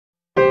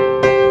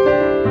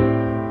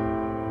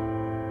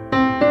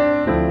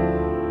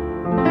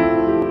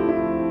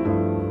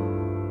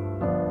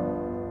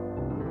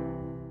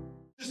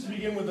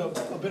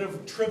bit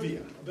of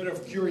trivia, a bit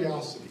of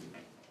curiosity.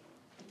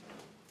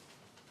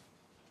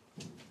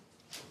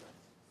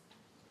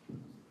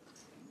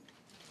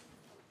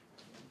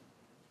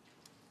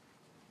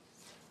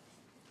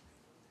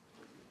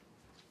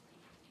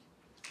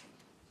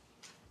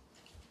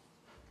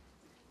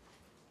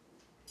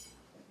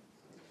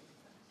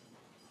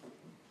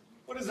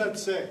 What does that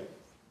say?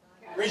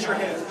 Raise your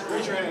hand.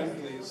 Raise your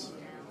hand, please.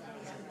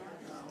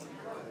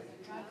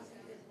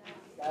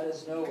 God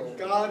is nowhere.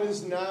 God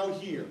is now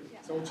here.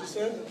 Is that what you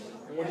said?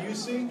 And what do you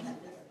see?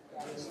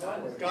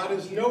 God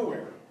is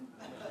nowhere.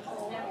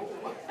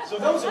 So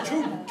those are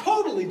two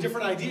totally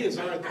different ideas,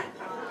 aren't they?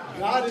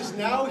 God is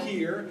now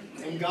here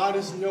and God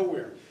is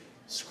nowhere.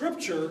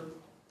 Scripture,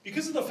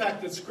 because of the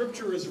fact that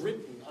Scripture is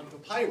written on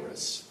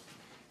papyrus,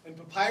 and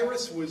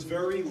papyrus was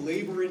very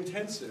labor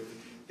intensive,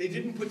 they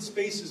didn't put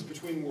spaces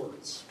between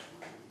words.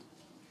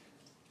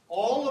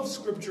 All of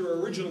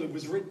Scripture originally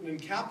was written in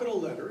capital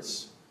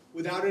letters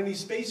without any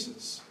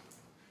spaces.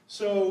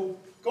 So,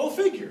 go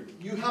figure.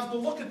 You have to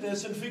look at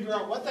this and figure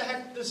out what the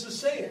heck this is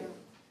saying.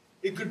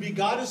 It could be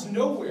God is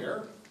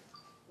nowhere,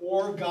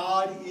 or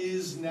God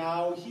is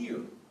now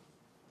here.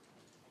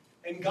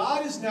 And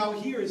God is now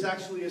here is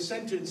actually a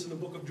sentence in the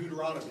book of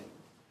Deuteronomy.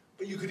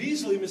 But you could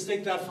easily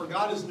mistake that for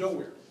God is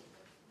nowhere.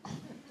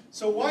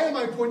 So why am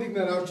I pointing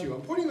that out to you?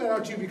 I'm pointing that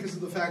out to you because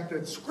of the fact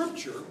that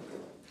Scripture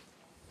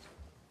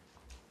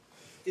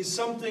is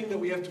something that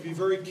we have to be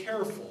very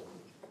careful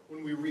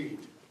when we read.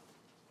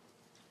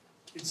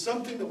 It's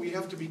something that we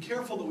have to be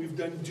careful that we've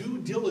done due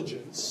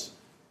diligence,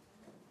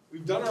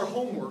 we've done our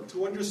homework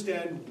to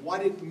understand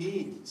what it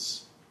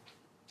means.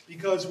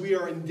 Because we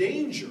are in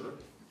danger,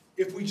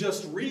 if we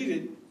just read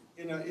it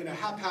in a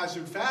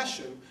haphazard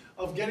fashion,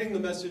 of getting the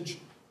message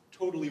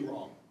totally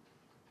wrong.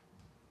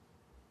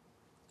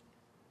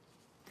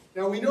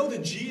 Now we know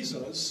that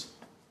Jesus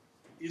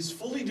is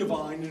fully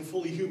divine and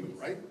fully human,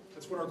 right?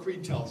 That's what our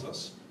creed tells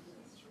us.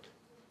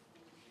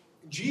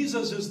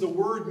 Jesus is the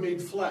Word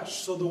made flesh.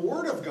 So the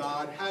Word of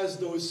God has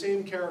those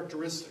same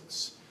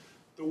characteristics.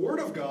 The Word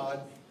of God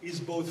is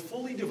both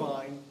fully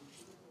divine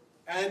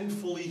and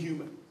fully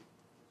human.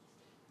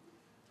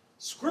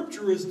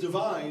 Scripture is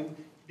divine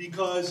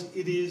because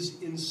it is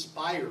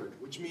inspired,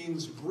 which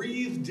means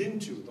breathed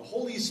into. The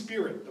Holy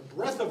Spirit, the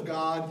breath of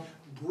God,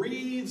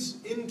 breathes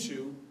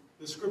into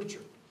the Scripture.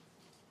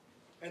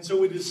 And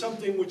so it is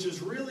something which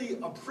is really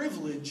a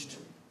privileged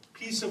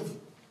piece of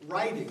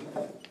writing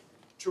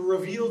to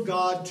reveal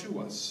God to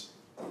us.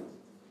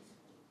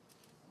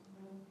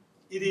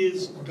 It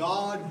is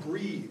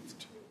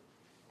God-breathed.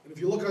 And if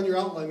you look on your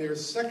outline there,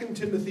 2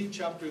 Timothy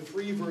chapter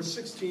 3, verse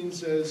 16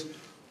 says,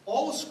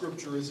 all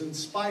Scripture is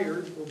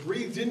inspired or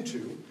breathed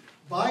into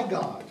by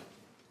God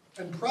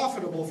and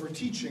profitable for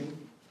teaching,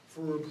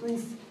 for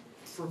reproof,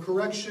 for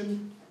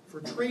correction,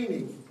 for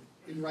training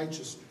in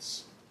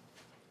righteousness.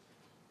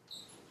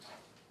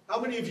 How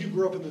many of you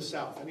grew up in the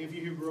South? Any of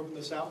you who grew up in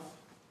the South?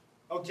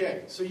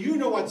 Okay, so you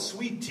know what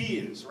sweet tea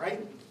is,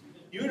 right?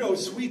 You know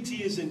sweet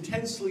tea is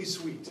intensely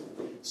sweet.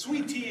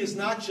 Sweet tea is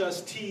not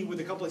just tea with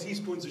a couple of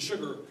teaspoons of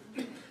sugar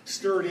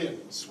stirred in.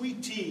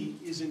 Sweet tea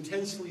is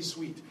intensely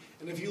sweet.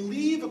 And if you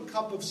leave a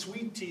cup of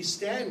sweet tea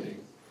standing,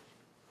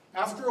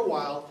 after a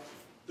while,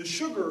 the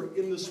sugar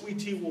in the sweet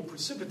tea will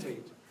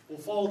precipitate, will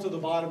fall to the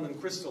bottom and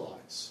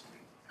crystallize.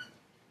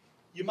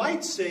 You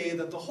might say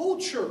that the whole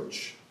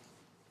church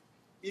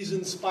is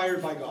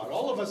inspired by God.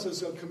 All of us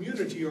as a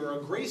community or a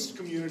graced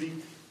community,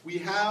 we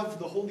have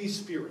the Holy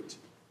Spirit.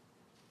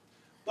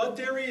 But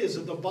there is,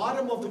 at the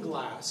bottom of the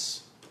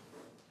glass,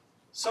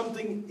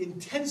 something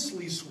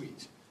intensely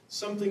sweet,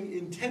 something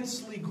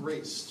intensely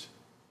graced,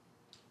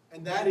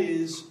 and that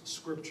is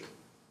Scripture.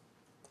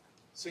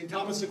 St.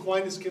 Thomas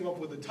Aquinas came up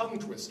with a tongue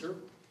twister.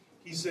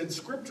 He said,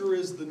 Scripture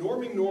is the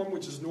norming norm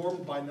which is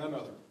normed by none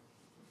other.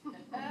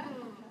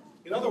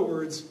 In other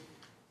words,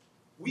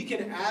 we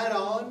can add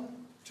on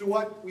to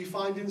what we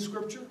find in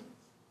Scripture.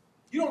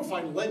 You don't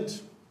find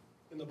Lent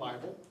in the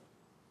Bible.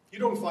 You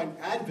don't find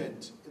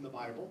Advent in the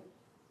Bible.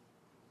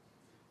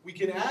 We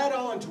can add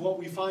on to what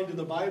we find in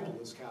the Bible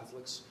as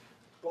Catholics,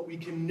 but we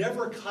can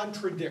never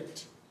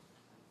contradict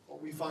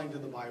what we find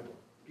in the Bible,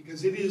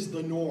 because it is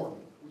the norm,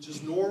 which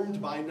is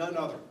normed by none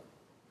other.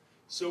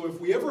 So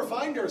if we ever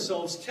find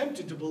ourselves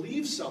tempted to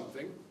believe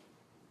something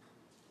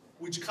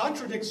which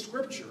contradicts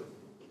Scripture,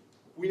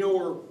 we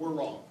know we're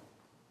wrong.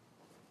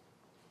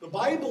 The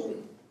Bible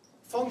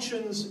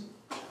functions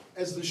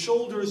as the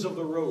shoulders of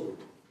the road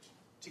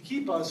to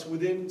keep us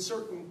within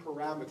certain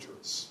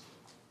parameters.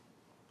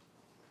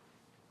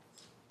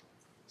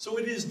 So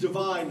it is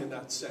divine in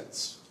that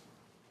sense.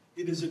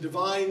 It is a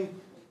divine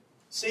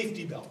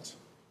safety belt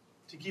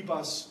to keep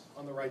us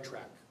on the right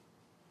track.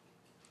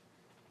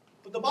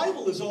 But the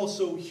Bible is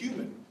also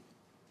human,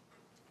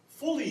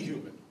 fully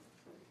human.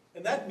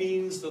 And that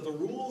means that the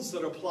rules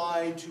that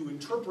apply to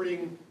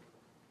interpreting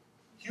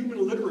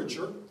human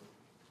literature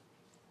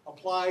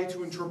apply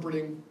to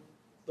interpreting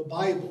the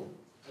Bible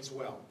as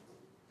well.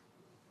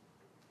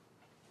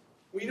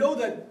 We know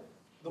that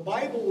the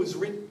Bible was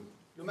written,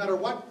 no matter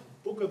what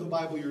book of the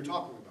Bible you're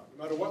talking about,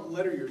 no matter what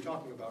letter you're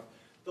talking about,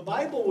 The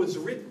Bible was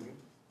written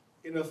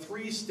in a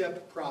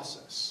three-step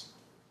process.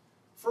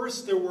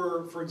 First, there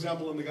were, for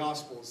example, in the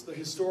Gospels, the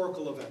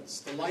historical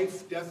events, the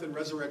life, death, and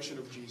resurrection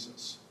of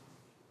Jesus.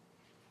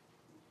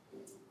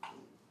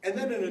 And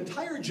then an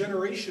entire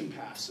generation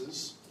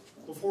passes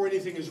before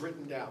anything is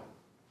written down.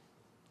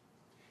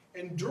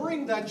 And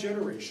during that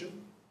generation,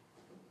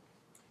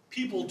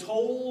 people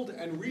told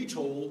and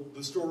retold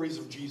the stories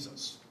of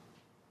Jesus.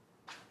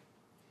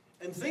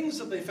 And things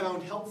that they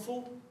found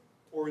helpful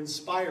or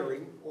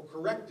inspiring or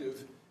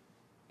corrective,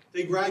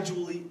 they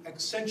gradually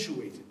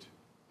accentuated.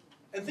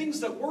 And things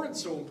that weren't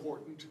so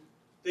important,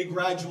 they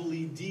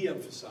gradually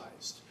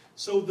de-emphasized.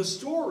 So the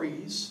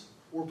stories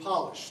were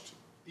polished.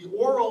 The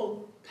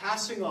oral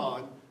passing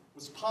on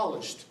was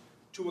polished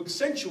to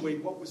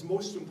accentuate what was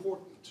most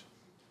important.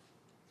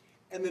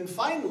 And then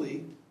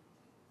finally,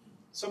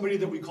 somebody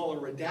that we call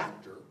a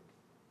redactor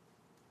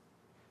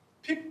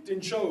picked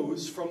and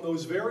chose from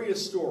those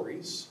various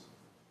stories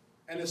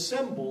and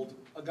assembled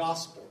a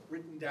gospel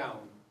written down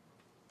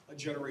a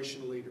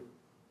generation later.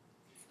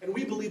 And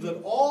we believe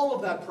that all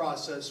of that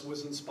process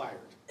was inspired.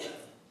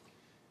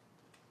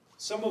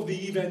 Some of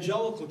the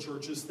evangelical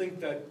churches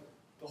think that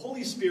the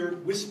Holy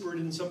Spirit whispered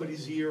in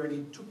somebody's ear and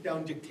he took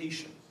down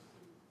dictation.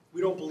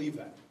 We don't believe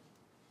that.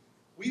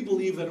 We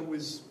believe that it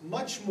was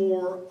much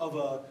more of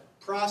a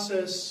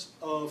process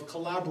of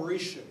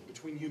collaboration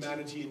between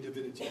humanity and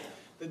divinity.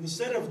 That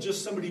instead of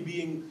just somebody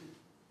being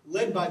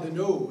led by the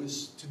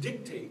nose to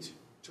dictate,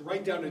 to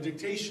write down a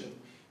dictation,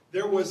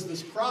 there was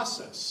this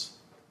process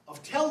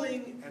of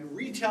telling and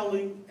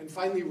retelling and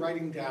finally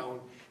writing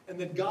down, and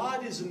that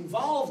God is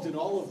involved in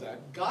all of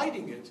that,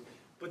 guiding it,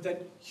 but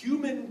that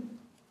human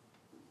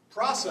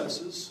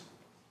processes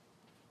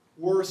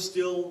were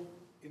still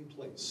in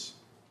place.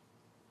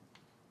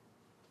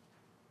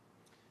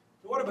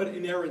 Now, what about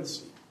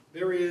inerrancy?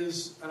 There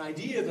is an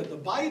idea that the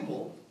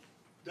Bible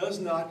does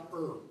not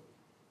err.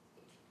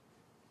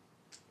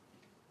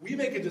 We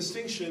make a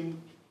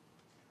distinction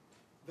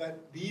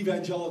that the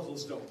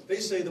evangelicals don't. They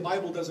say the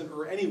Bible doesn't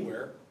err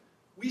anywhere.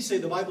 We say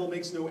the Bible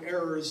makes no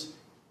errors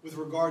with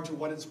regard to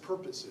what its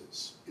purpose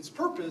is. Its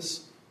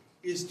purpose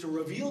is to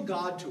reveal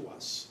God to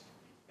us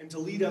and to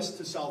lead us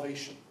to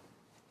salvation.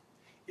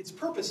 Its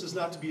purpose is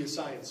not to be a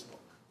science book.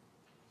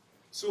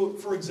 So,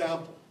 for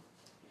example,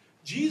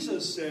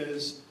 Jesus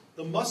says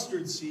the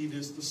mustard seed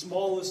is the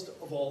smallest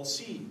of all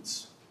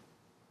seeds.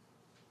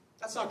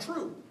 That's not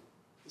true.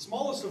 The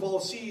smallest of all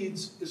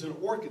seeds is an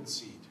orchid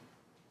seed.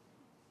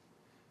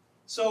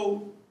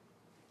 So,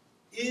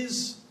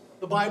 is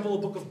the Bible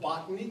a book of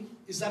botany?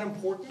 Is that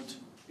important?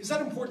 Is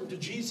that important to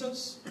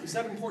Jesus? Is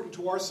that important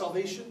to our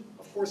salvation?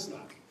 Of course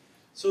not.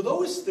 So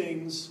those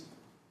things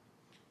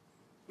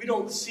we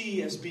don't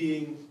see as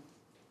being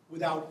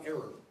without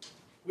error.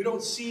 We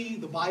don't see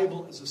the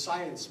Bible as a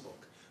science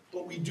book.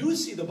 But we do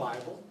see the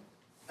Bible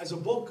as a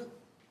book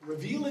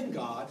revealing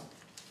God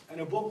and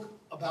a book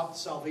about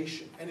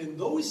salvation. And in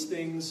those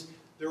things,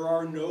 there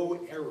are no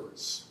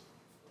errors.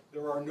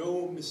 There are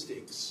no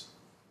mistakes.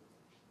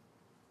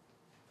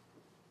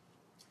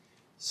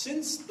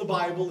 Since the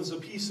Bible is a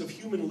piece of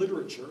human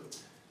literature,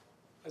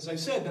 as I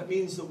said, that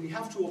means that we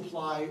have to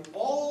apply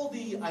all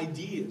the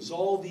ideas,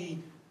 all the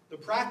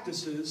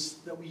practices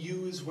that we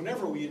use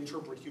whenever we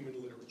interpret human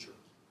literature.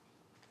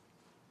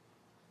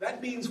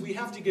 That means we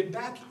have to get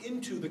back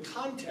into the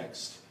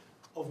context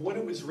of when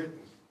it was written.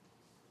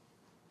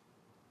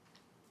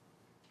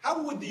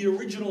 How would the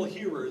original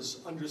hearers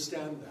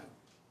understand that?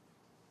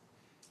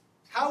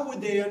 How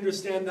would they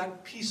understand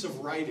that piece of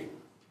writing,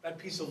 that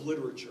piece of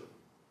literature?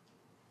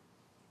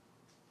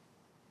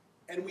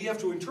 And we have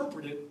to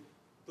interpret it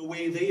the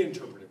way they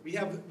interpret it.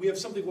 We have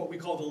something what we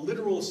call the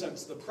literal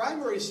sense. The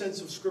primary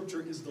sense of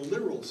Scripture is the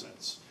literal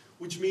sense,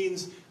 which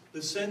means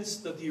the sense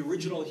that the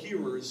original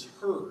hearers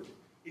heard.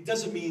 It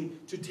doesn't mean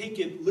to take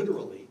it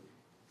literally.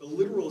 The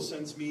literal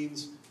sense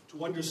means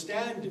to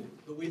understand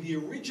it the way the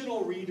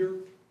original reader,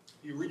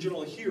 the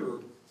original hearer,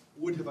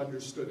 would have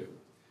understood it.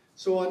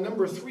 So on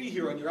number 3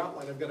 here on your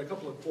outline, I've got a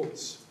couple of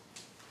quotes.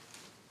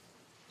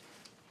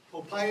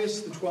 Pope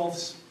Pius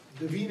XII's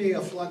Divine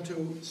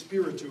Afflanto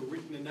Spiritu,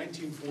 written in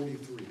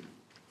 1943.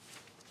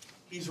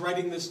 He's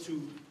writing this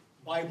to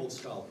Bible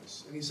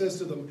scholars, and he says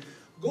to them,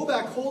 "Go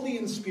back wholly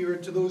in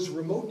spirit to those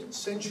remote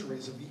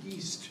centuries of the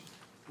East,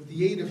 with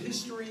the aid of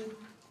history,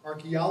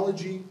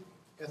 archaeology,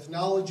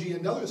 ethnology,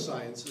 and other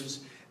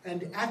sciences,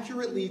 and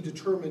accurately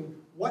determine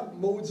what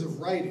modes of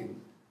writing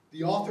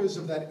the authors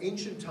of that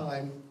ancient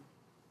time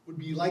would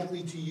be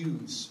likely to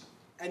use,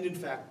 and in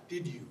fact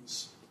did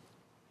use."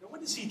 Now,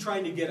 what is he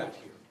trying to get at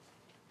here?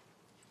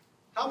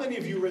 How many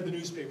of you read the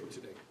newspaper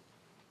today?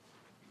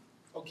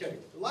 Okay,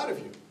 a lot of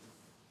you.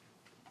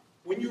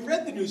 When you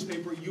read the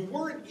newspaper, you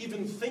weren't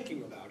even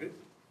thinking about it,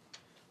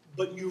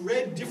 but you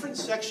read different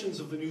sections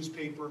of the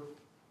newspaper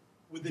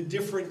with a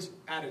different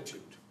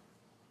attitude.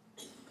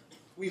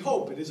 We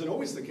hope, it isn't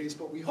always the case,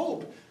 but we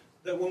hope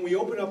that when we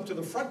open up to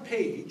the front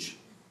page,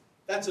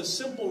 that's a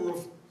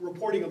simple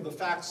reporting of the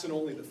facts and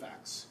only the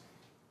facts.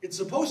 It's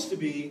supposed to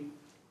be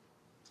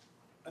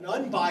an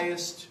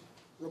unbiased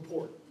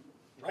report,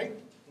 right?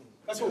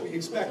 That's what we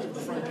expect of the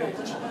front page.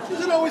 This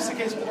isn't always the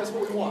case, but that's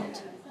what we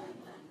want.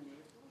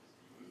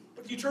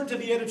 But you turn to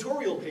the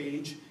editorial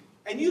page,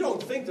 and you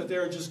don't think that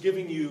they're just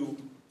giving you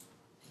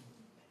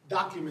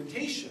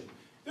documentation.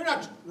 They're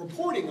not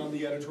reporting on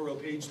the editorial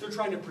page. They're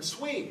trying to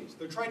persuade.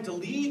 They're trying to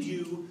lead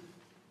you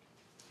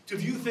to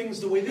view things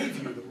the way they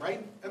view them,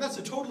 right? And that's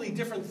a totally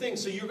different thing.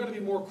 So you're going to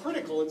be more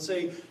critical and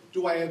say,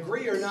 do I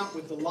agree or not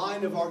with the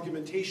line of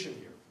argumentation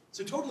here?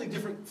 It's a totally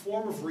different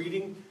form of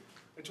reading,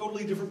 a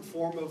totally different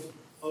form of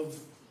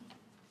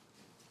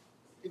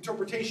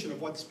interpretation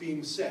of what's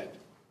being said.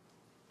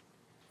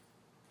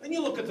 Then you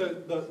look at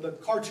the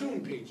cartoon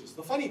pages,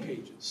 the funny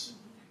pages.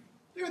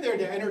 They're there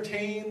to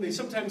entertain. They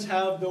sometimes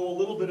have, though, a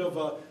little bit of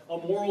a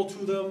moral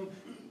to them.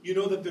 You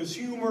know that there's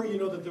humor. You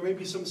know that there may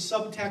be some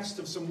subtext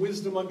of some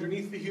wisdom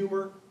underneath the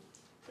humor.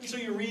 And so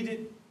you read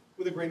it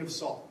with a grain of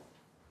salt.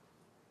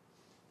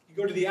 You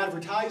go to the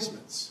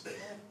advertisements,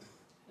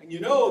 and you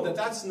know that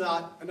that's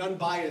not an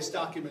unbiased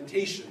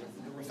documentation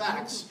of the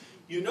facts.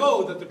 You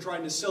know that they're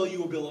trying to sell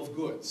you a bill of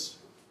goods.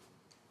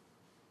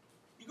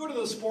 You go to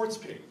the sports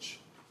page.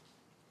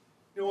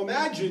 You know,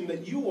 imagine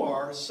that you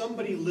are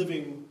somebody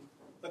living,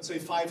 let's say,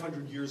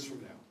 500 years from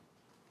now.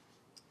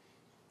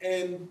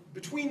 And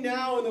between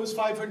now and those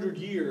 500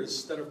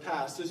 years that have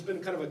passed, there's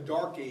been kind of a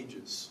dark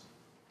ages.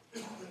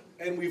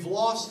 And we've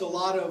lost a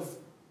lot of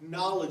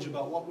knowledge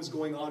about what was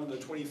going on in the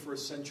 21st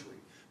century.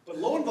 But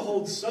lo and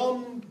behold,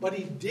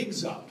 somebody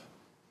digs up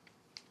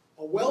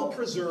a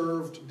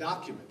well-preserved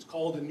document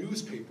called a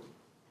newspaper.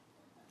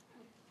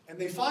 And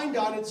they find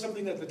on it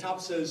something at the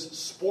top says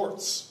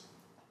sports.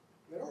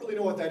 They don't really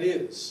know what that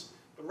is.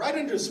 But right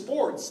under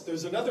sports,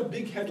 there's another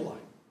big headline.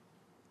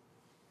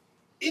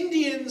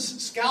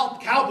 Indians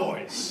scalp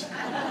cowboys.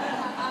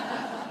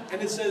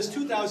 And it says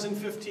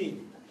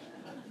 2015.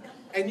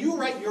 And you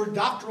write your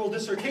doctoral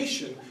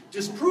dissertation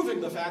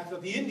disproving the fact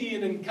that the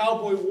Indian and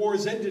cowboy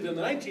wars ended in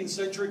the 19th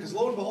century because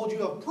lo and behold, you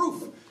have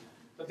proof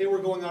that they were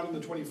going on in the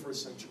 21st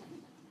century.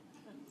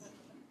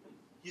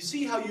 You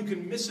see how you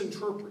can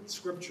misinterpret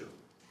Scripture.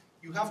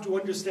 You have to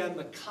understand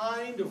the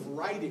kind of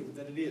writing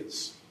that it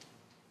is.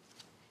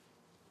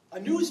 A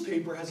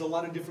newspaper has a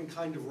lot of different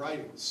kind of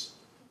writings.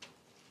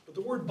 But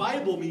the word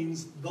Bible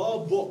means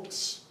the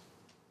books.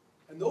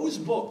 And those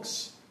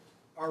books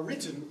are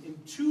written in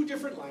 2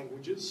 different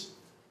languages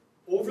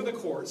over the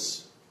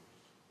course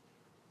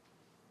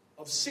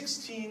of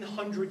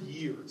 1,600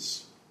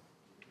 years.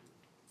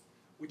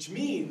 Which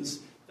means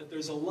that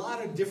there's a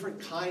lot of different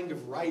kind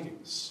of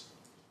writings.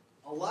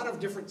 A lot of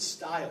different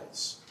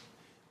styles.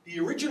 The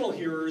original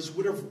hearers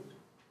would have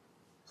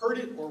heard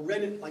it or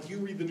read it like you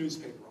read the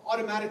newspaper,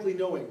 automatically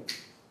knowing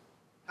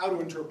how to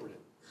interpret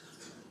it.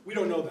 We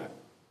don't know that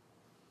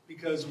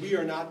because we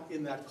are not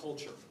in that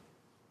culture.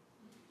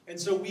 And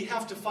so we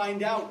have to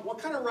find out what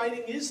kind of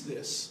writing is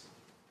this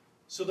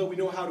so that we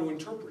know how to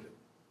interpret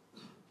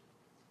it.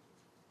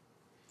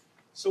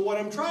 So what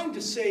I'm trying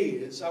to say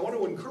is I want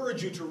to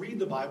encourage you to read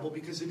the Bible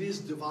because it is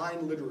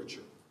divine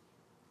literature.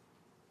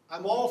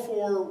 I'm all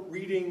for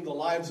reading the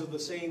lives of the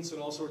saints and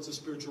all sorts of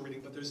spiritual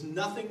reading, but there's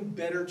nothing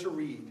better to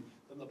read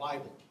than the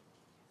Bible.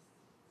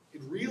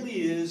 It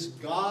really is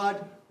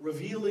God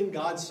revealing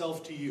God's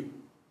self to you.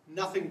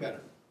 Nothing better.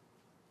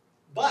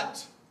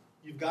 But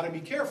you've got to be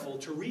careful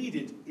to read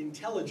it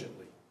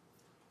intelligently,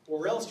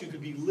 or else you could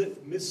be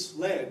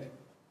misled,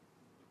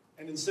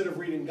 and instead of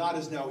reading God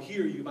is now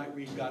here, you might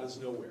read God is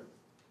nowhere.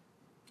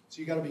 So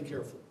you've got to be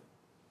careful.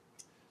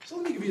 So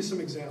let me give you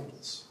some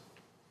examples.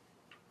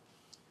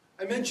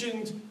 I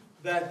mentioned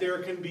that there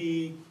can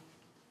be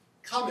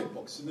comic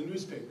books in the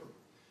newspaper.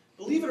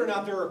 Believe it or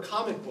not, there are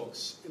comic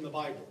books in the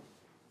Bible.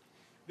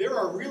 There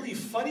are really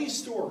funny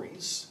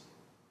stories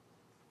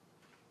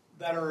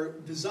that are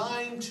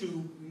designed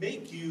to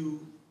make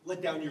you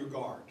let down your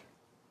guard.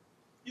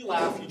 You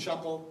laugh, you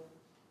chuckle,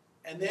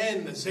 and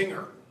then the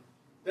zinger.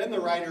 Then the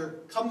writer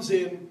comes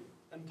in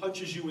and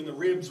punches you in the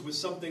ribs with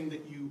something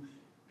that you,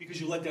 because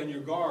you let down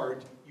your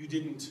guard, you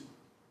didn't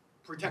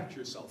protect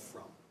yourself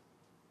from.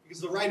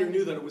 Because the writer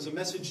knew that it was a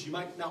message you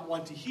might not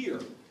want to hear.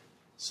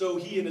 So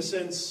he, in a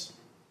sense,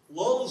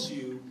 lulls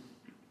you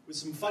with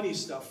some funny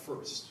stuff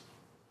first.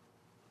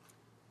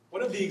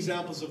 One of the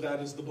examples of that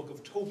is the book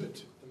of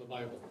Tobit in the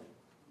Bible.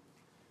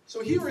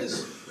 So here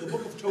is the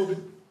book of Tobit,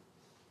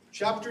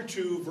 chapter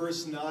 2,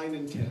 verse 9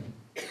 and 10.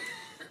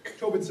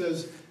 Tobit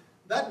says,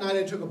 "That night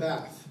I took a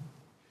bath.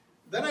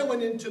 Then I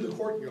went into the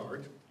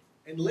courtyard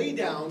and lay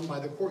down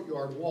by the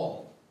courtyard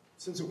wall.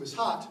 Since it was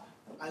hot,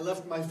 I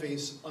left my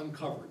face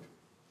uncovered.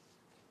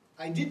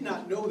 I did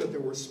not know that there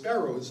were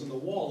sparrows in the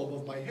wall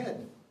above my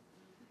head.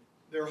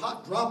 Their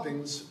hot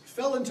droppings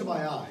fell into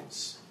my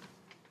eyes.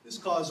 This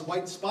caused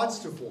white spots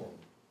to form,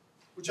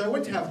 which I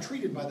went to have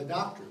treated by the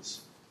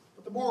doctors.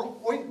 But the more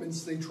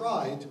ointments they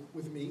tried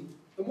with me,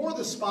 the more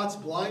the spots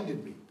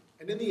blinded me,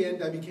 and in the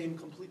end I became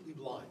completely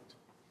blind."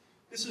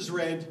 This is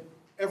read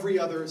every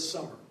other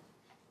summer,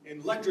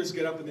 and lectors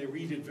get up and they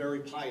read it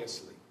very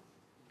piously.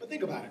 But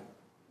think about it.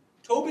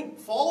 Tobit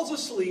falls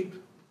asleep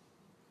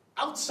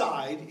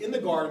outside in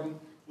the garden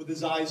with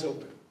his eyes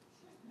open.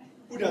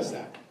 Who does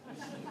that?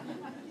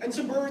 And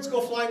some birds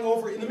go flying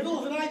over in the middle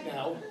of the night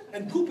now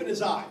and poop in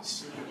his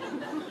eyes.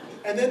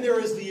 And then there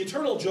is the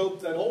eternal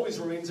joke that always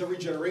remains every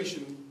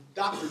generation,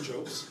 doctor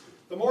jokes.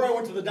 The more I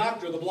went to the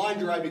doctor, the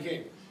blinder I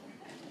became.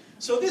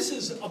 So this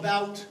is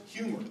about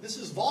humor. This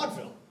is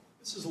vaudeville.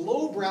 This is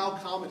lowbrow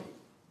comedy.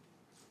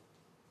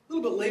 A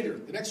little bit later,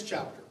 the next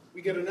chapter,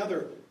 we get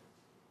another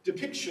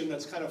depiction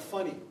that's kind of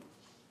funny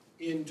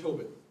in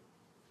Tobit.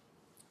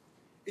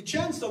 It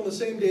chanced on the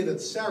same day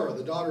that Sarah,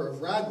 the daughter of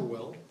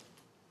Raguel,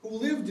 who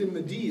lived in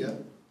Medea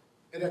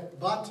and at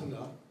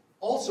Ecbatana,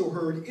 also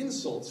heard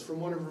insults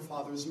from one of her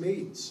father's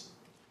maids.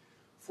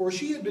 For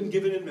she had been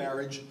given in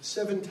marriage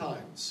 7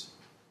 times.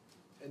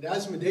 And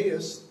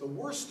Asmodeus, the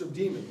worst of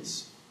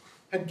demons,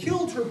 had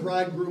killed her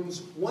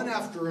bridegrooms one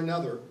after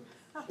another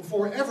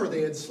before ever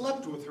they had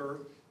slept with her,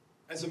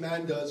 as a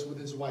man does with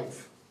his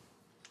wife.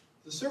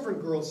 The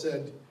servant girl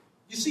said,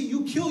 "You see,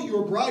 you kill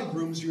your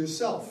bridegrooms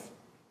yourself.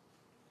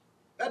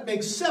 That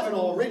makes 7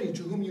 already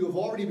to whom you have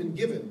already been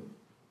given,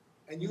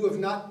 and you have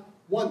not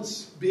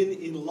once been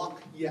in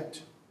luck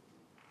yet.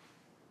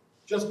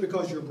 Just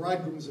because your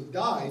bridegrooms have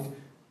died,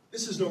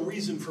 this is no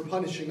reason for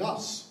punishing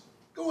us.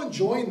 Go and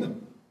join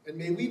them, and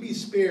may we be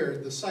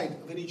spared the sight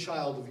of any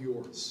child of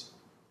yours."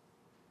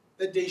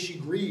 That day she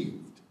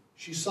grieved,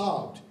 she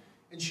sobbed,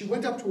 and she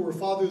went up to her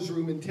father's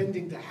room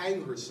intending to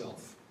hang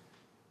herself.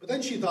 But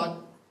then she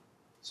thought,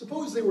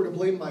 suppose they were to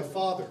blame my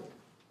father.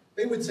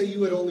 They would say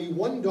you had only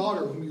one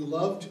daughter whom you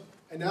loved,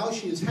 and now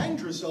she has hanged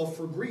herself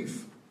for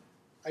grief.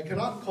 I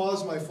cannot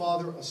cause my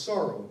father a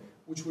sorrow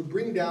which would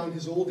bring down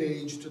his old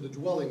age to the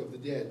dwelling of the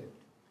dead.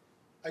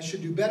 I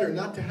should do better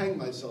not to hang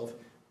myself,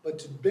 but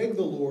to beg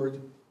the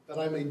Lord that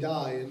I may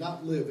die and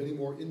not live any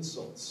more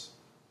insults.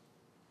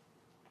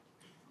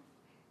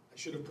 I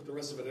should have put the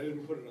rest of it. I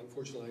didn't put it,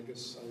 unfortunately. I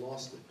guess I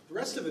lost it. The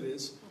rest of it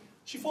is,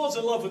 she falls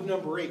in love with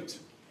number 8.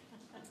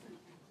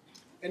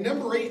 And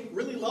number 8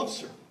 really loves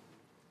her.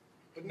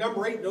 But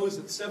number 8 knows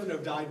that 7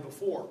 have died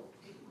before.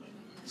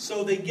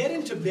 So they get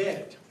into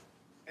bed.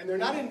 And they're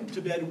not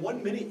into bed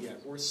 1 minute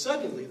yet, where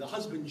suddenly the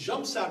husband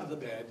jumps out of the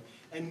bed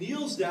and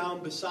kneels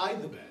down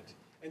beside the bed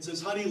and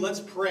says, "Honey, let's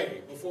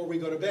pray before we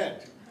go to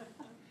bed."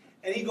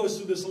 And he goes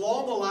through this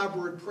long,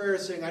 elaborate prayer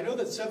saying, "I know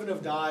that 7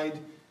 have died.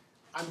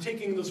 I'm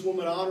taking this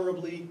woman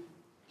honorably.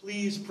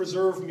 Please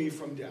preserve me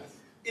from death."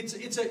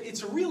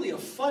 It's really a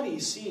funny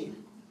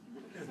scene.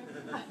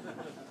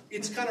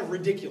 It's kind of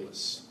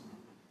ridiculous.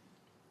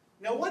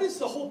 Now, what is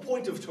the whole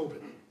point of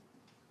Tobit?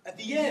 At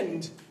the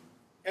end,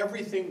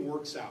 everything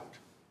works out.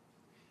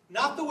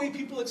 Not the way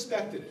people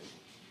expected it,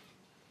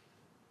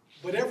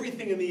 but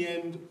everything in the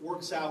end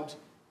works out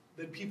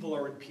that people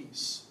are at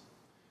peace.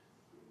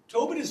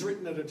 Tobit is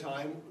written at a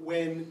time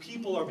when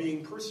people are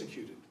being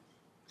persecuted.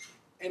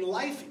 And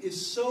life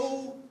is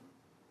so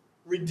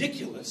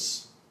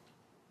ridiculous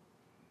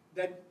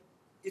that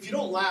if you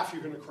don't laugh,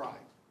 you're going to cry.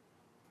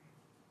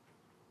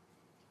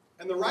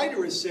 And the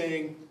writer is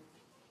saying,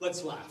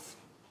 let's laugh.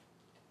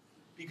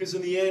 Because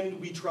in the end,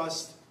 we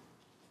trust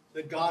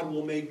that God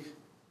will make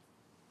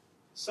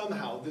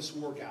somehow this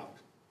work out.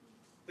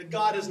 That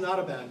God has not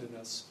abandoned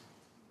us.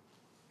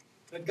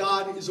 That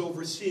God is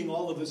overseeing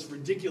all of this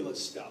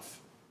ridiculous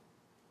stuff.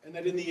 And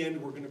that in the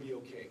end, we're going to be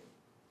okay.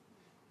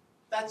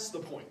 That's the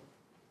point.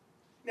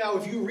 Now,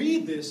 if you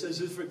read this as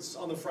if it's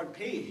on the front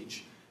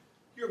page,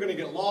 you're going to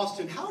get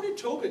lost in how did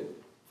Tobit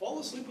fall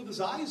asleep with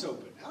his eyes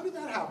open? How did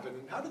that happen?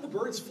 And how did the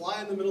birds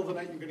fly in the middle of the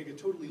night? You're going to get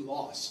totally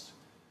lost.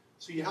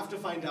 So you have to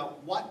find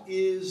out what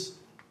is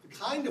the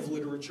kind of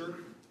literature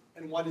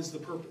and what is the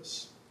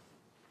purpose.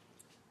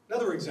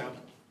 Another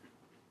example,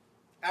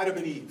 Adam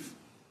and Eve.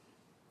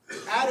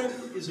 Adam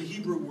is a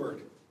Hebrew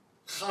word,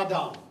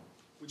 Chadam,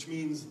 which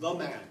means the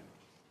man.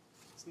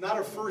 It's not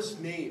a first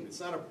name. It's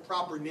not a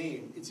proper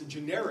name. It's a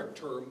generic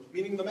term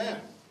meaning the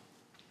man.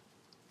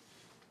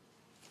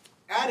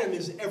 Adam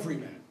is every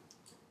man.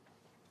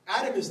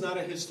 Adam is not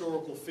a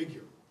historical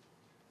figure.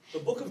 The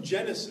book of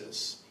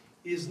Genesis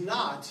is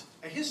not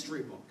a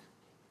history book.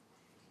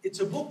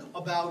 It's a book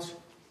about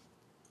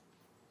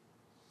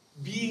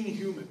being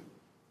human.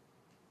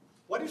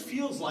 What it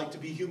feels like to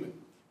be human.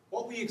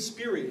 What we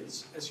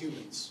experience as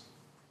humans.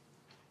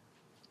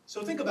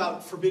 So think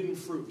about forbidden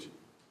fruit.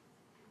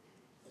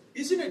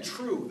 Isn't it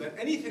true that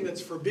anything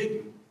that's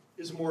forbidden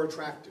is more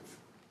attractive?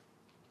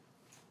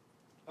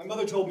 My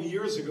mother told me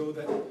years ago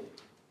that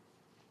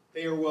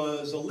there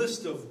was a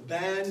list of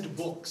banned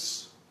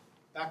books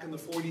back in the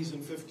 40s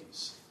and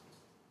 50s.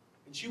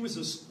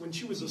 And when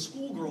she was a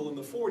schoolgirl in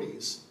the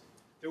 40s,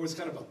 there was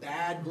kind of a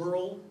bad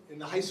girl in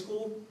the high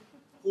school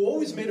who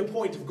always made a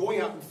point of going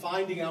out and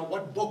finding out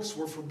what books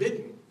were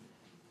forbidden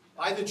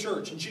by the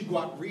church, and she'd go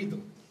out and read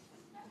them.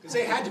 Because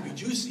they had to be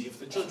juicy if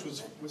the church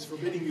was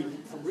forbidding you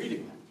from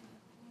reading them.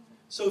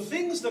 So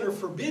things that are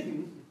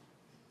forbidden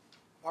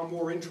are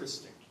more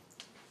interesting.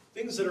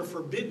 Things that are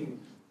forbidden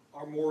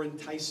are more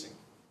enticing.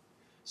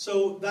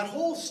 So that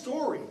whole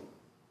story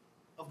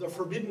of the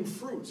forbidden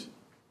fruit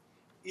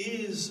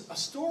is a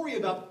story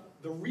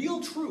about the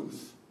real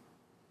truth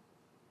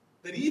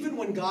that even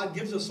when God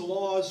gives us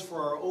laws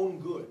for our own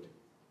good,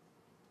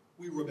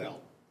 we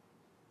rebel.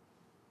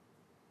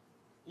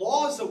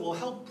 laws that will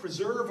help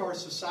preserve our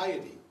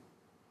society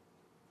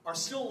are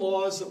still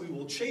laws that we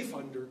will chafe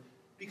under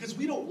because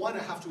we don't want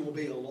to have to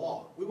obey a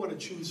law. We want to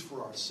choose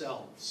for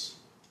ourselves.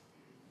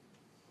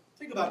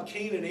 Think about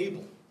Cain and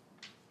Abel,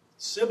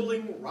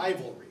 sibling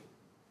rivalry.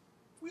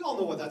 We all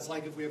know what that's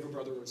like if we have a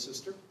brother or a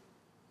sister.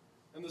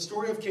 And the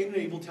story of Cain and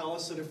Abel tell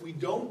us that if we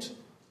don't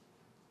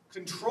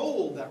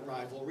control that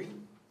rivalry,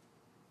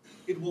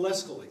 it will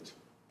escalate.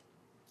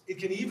 It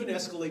can even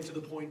escalate to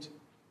the point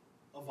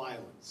of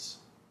violence.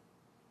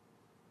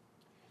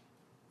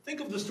 Think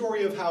of the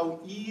story of how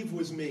Eve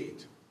was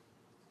made.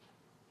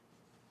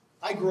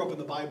 I grew up in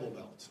the Bible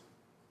Belt.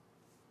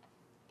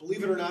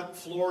 Believe it or not,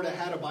 Florida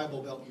had a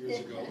Bible Belt years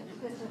ago.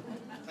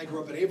 I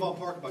grew up in Avon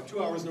Park, about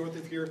 2 hours north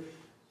of here,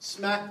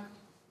 smack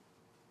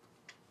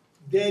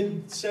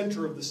dead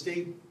center of the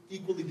state,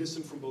 equally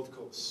distant from both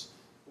coasts.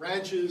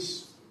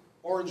 Ranches,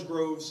 orange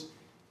groves,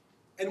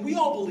 and we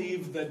all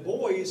believed that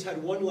boys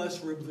had one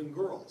less rib than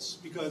girls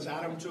because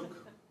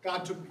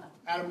God took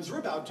Adam's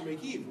rib out to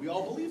make Eve. We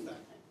all believe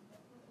that.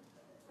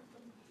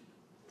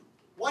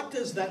 What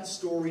does that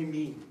story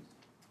mean?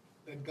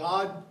 That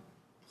God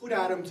put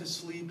Adam to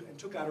sleep and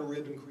took out a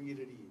rib and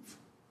created Eve.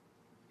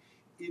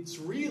 It's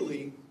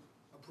really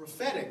a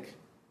prophetic,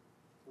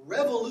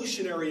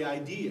 revolutionary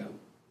idea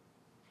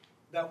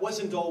that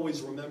wasn't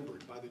always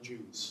remembered by the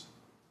Jews.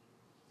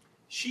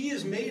 She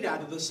is made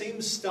out of the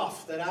same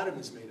stuff that Adam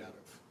is made out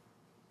of.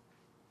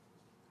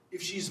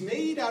 If she's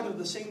made out of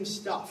the same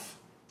stuff,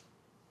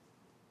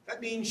 that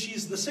means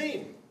she's the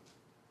same.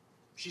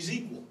 She's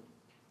equal.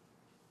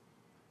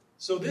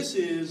 So this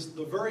is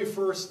the very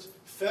first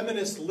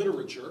feminist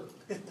literature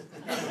in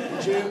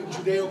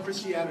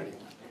Judeo-Christianity.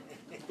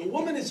 The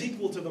woman is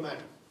equal to the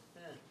man.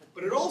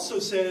 But it also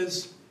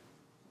says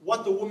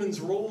what the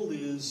woman's role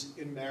is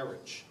in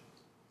marriage.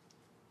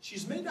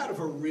 She's made out of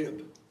a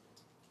rib.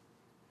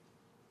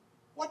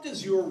 What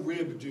does your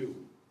rib do?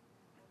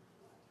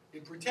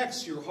 It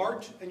protects your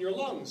heart and your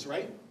lungs,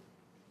 right?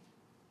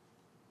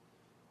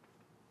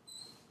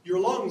 Your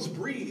lungs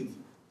breathe.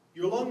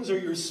 Your lungs are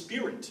your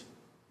spirit.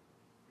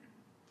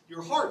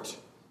 Your heart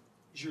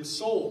is your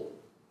soul,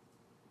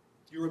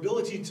 your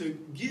ability to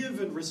give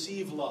and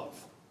receive love.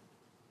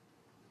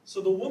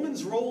 So the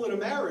woman's role in a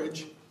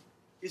marriage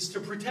is to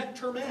protect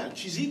her man.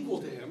 She's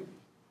equal to him.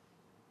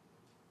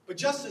 But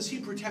just as he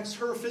protects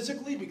her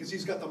physically because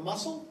he's got the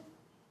muscle,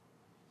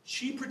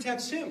 she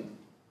protects him.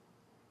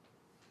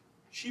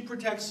 She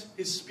protects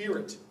his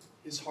spirit,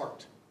 his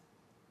heart.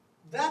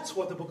 That's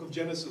what the book of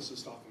Genesis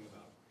is talking about.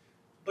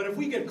 But if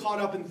we get caught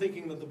up in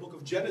thinking that the book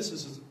of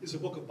Genesis is a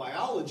book of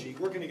biology,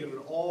 we're going to get it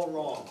all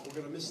wrong. We're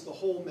going to miss the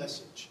whole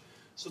message.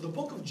 So the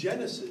book of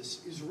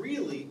Genesis is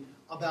really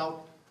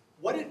about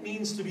what it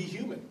means to be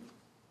human,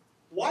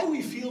 why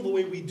we feel the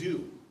way we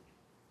do.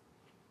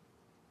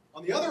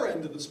 On the other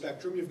end of the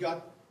spectrum, you've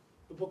got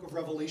the book of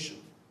Revelation.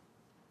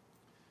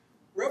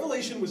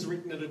 Revelation was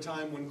written at a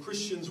time when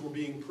Christians were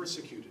being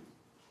persecuted.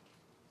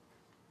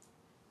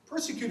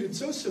 Persecuted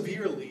so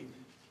severely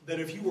that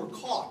if you were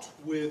caught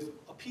with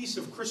a piece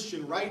of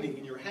Christian writing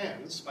in your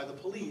hands by the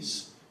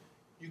police,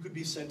 you could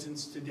be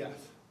sentenced to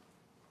death.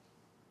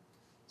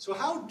 So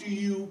how do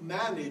you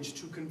manage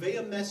to convey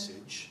a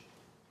message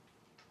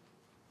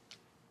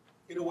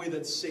in a way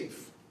that's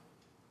safe?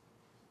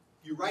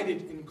 You write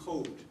it in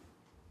code.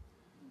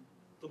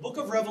 The book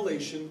of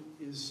Revelation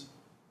is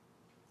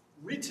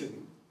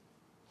written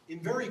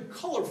in very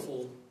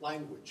colorful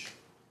language.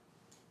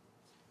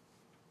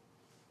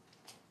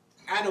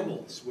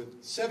 Animals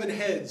with 7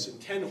 heads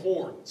and 10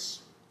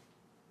 horns,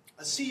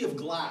 a sea of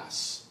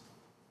glass,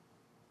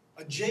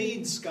 a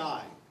jade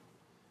sky,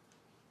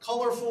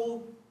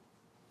 colorful,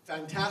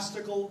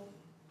 fantastical,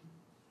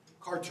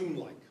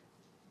 cartoon-like.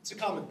 It's a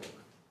comic book.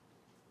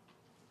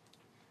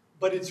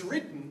 But it's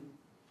written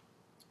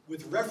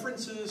with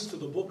references to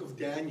the book of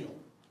Daniel.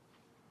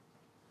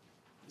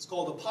 It's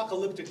called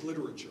apocalyptic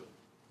literature.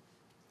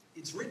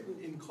 It's written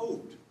in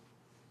code.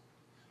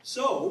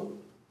 So,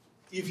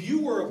 if you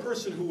were a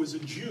person who was a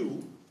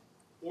Jew,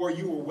 or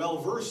you were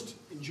well-versed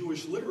in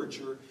Jewish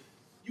literature,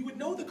 you would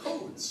know the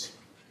codes.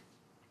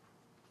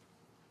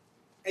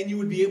 And you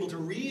would be able to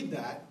read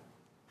that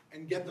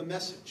and get the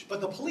message.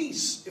 But the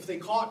police, if they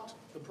caught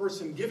the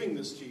person giving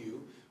this to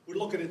you, would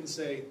look at it and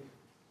say,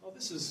 oh,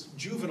 this is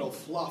juvenile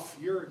fluff.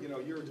 You're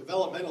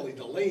developmentally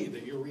delayed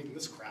that you're reading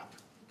this crap.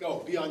 Go,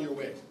 be on your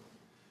way.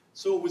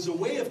 So it was a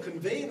way of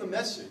conveying a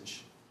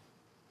message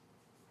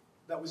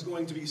that was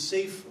going to be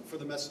safe for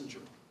the messenger.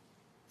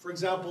 For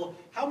example,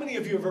 how many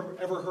of you have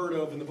ever heard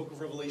of, in the book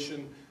of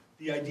Revelation,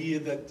 the idea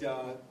that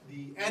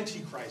the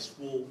Antichrist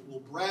will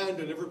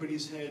brand on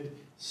everybody's head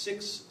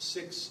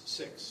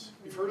 666?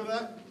 You've heard of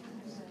that?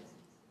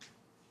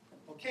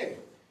 Okay.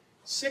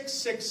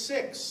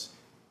 666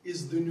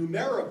 is the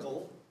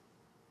numerical.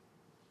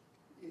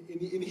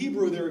 In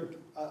Hebrew,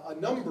 a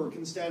number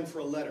can stand for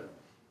a letter.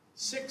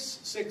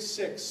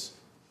 666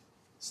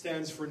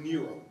 stands for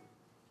Nero.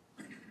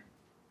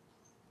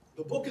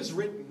 The book is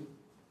written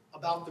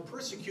about the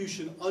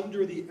persecution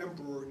under the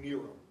Emperor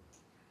Nero.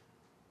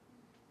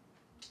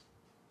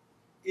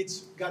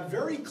 It's got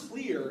very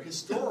clear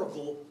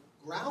historical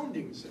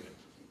groundings in it,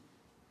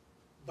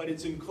 but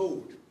it's in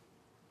code.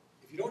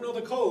 If you don't know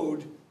the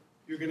code,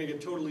 you're going to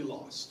get totally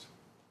lost.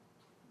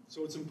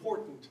 So it's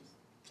important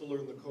to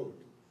learn the code.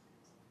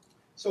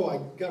 So I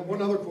got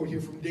one other quote here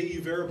from Dei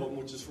Verbum,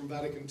 which is from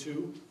Vatican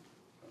II,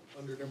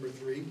 under number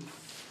 3.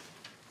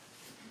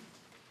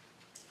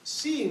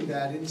 Seeing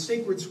that in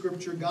sacred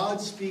scripture God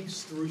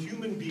speaks through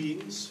human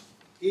beings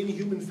in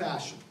human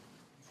fashion,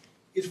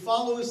 it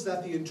follows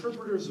that the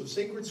interpreters of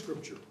sacred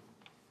scripture,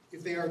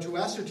 if they are to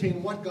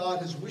ascertain what God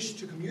has wished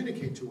to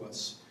communicate to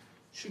us,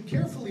 should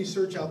carefully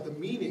search out the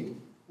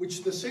meaning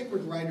which the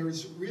sacred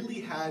writers really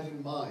had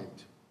in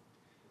mind.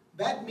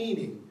 That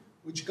meaning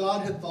which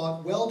God had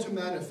thought well to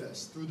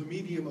manifest through the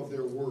medium of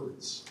their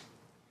words.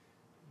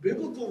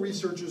 Biblical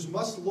researchers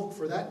must look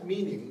for that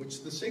meaning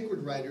which the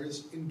sacred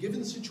writers, in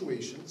given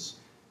situations,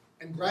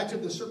 and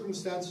granted the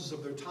circumstances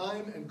of their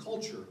time and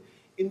culture,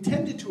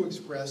 intended to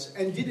express,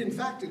 and did in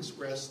fact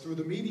express, through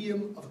the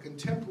medium of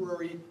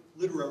contemporary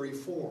literary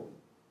form.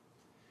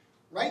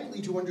 Rightly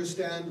to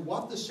understand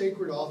what the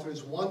sacred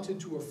authors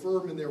wanted to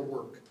affirm in their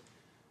work,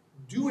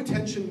 due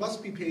attention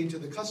must be paid to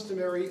the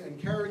customary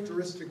and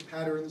characteristic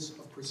patterns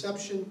of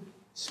perception,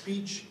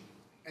 speech,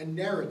 and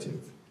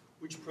narrative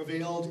which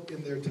prevailed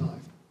in their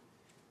time,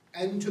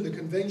 and to the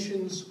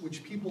conventions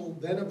which people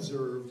then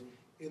observed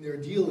in their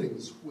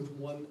dealings with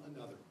one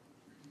another.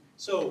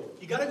 So,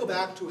 you got to go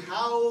back to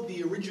how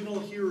the original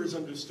hearers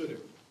understood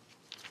it.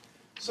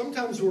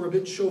 Sometimes we're a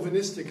bit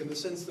chauvinistic in the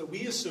sense that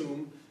we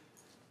assume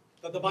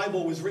that the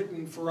Bible was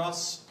written for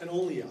us and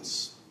only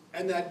us,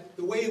 and that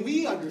the way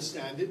we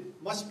understand it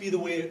must be the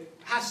way it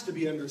has to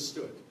be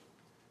understood.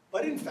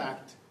 But in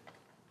fact,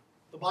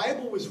 the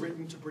Bible was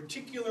written to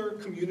particular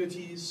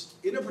communities,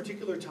 in a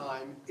particular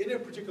time, in a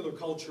particular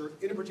culture,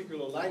 in a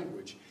particular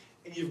language,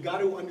 and you've got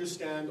to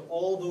understand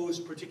all those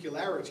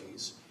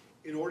particularities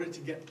in order to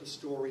get the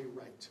story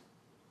right.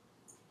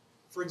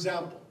 For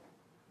example,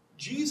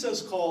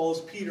 Jesus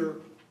calls Peter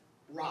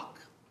Rock,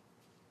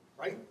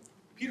 right?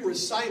 Peter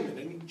is Simon,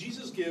 and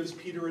Jesus gives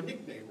Peter a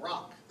nickname,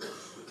 Rock.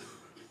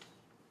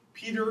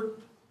 Peter,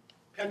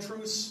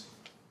 Petrus,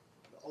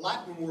 a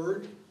Latin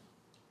word,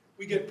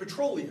 we get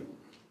petroleum,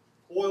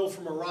 oil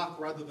from a rock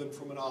rather than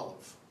from an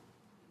olive.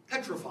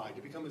 Petrified,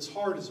 to become as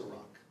hard as a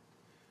rock.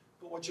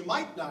 But what you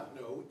might not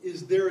know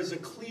is there is a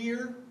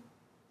clear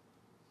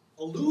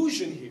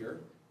allusion here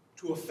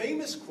to a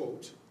famous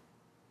quote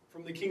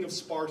from the king of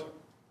Sparta.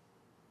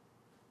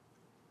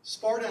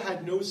 Sparta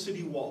had no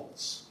city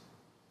walls,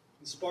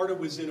 and Sparta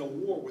was in a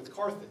war with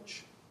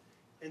Carthage,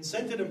 and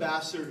sent an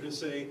ambassador to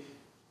say,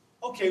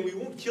 okay, we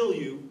won't kill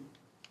you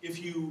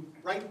if you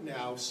right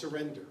now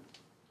surrender.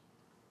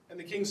 And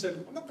the king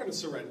said, I'm not going to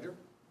surrender.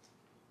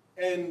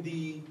 And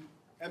the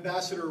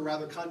ambassador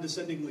rather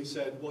condescendingly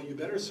said, well, you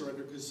better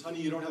surrender because,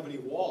 honey, you don't have any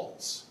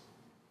walls.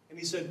 And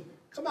he said,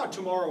 come out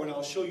tomorrow and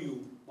I'll show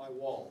you my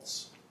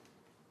walls.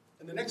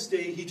 And the next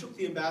day he took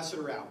the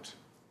ambassador out.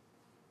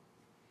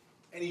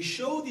 And he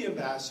showed the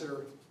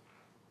ambassador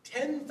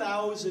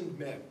 10,000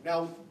 men.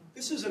 Now,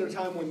 this is at a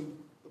time when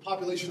the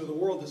population of the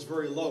world is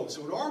very low.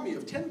 So an army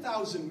of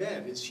 10,000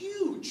 men is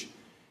huge.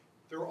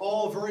 They're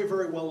all very,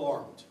 very well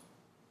armed.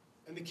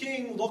 And the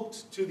king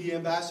looked to the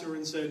ambassador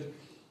and said,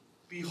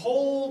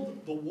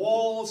 behold the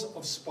walls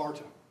of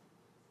Sparta,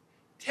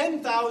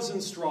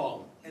 10,000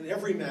 strong, and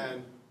every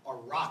man a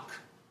rock.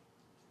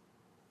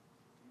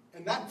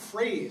 And that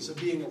phrase of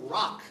being a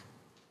rock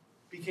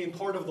became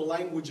part of the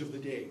language of the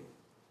day.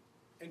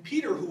 And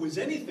Peter, who is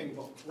anything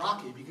but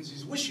rocky because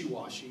he's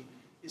wishy-washy,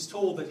 is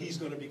told that he's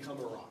going to become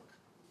a rock.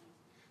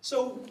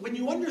 So when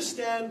you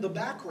understand the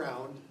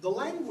background, the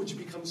language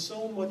becomes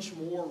so much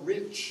more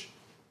rich,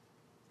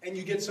 and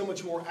you get so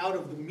much more out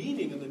of the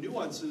meaning and the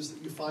nuances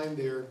that you find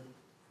there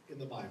in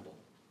the Bible.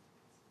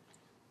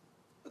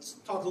 Let's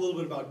talk a little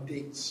bit about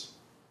dates.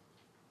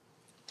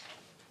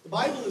 The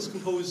Bible is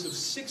composed of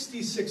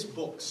 66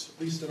 books,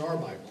 at least in our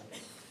Bible,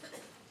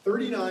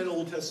 39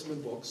 Old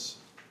Testament books,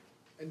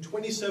 and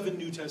 27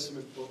 New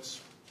Testament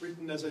books,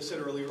 written, as I said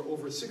earlier,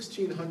 over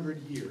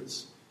 1,600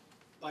 years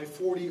by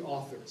 40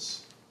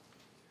 authors.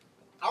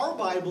 Our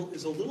Bible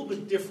is a little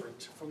bit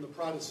different from the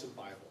Protestant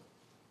Bible,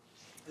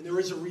 and there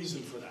is a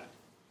reason for that.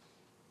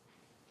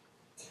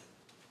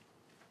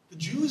 The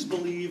Jews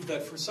believed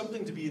that for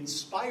something to be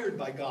inspired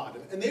by God,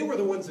 and they were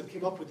the ones that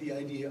came up with the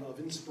idea of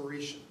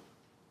inspiration.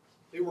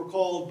 They were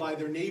called by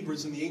their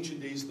neighbors in the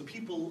ancient days the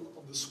people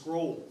of the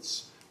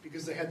scrolls,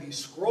 because they had these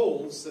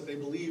scrolls that they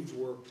believed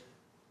were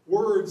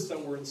words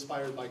that were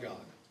inspired by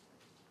God.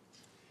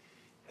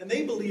 And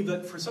they believed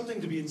that for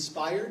something to be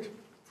inspired,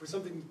 for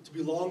something to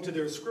belong to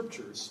their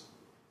scriptures,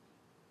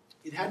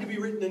 it had to be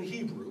written in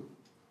Hebrew,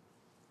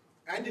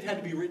 and it had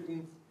to be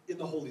written in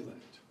the Holy Land.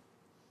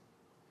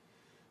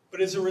 But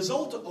as a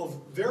result of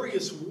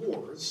various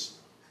wars,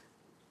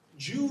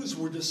 Jews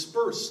were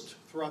dispersed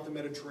throughout the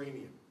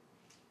Mediterranean.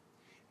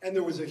 And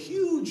there was a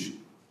huge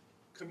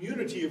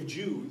community of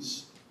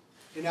Jews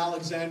in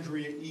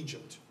Alexandria,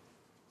 Egypt.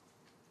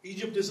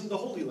 Egypt isn't the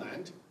Holy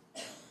Land,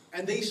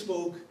 and they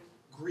spoke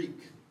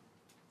Greek.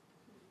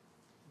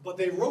 But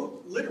they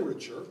wrote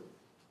literature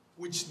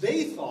which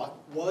they thought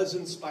was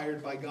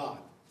inspired by God.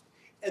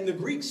 And the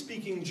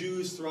Greek-speaking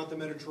Jews throughout the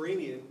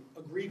Mediterranean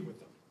agreed with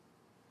them.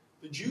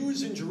 The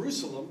Jews in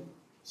Jerusalem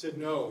said,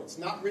 no, it's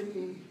not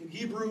written in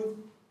Hebrew,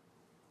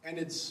 and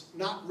it's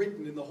not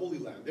written in the Holy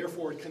Land.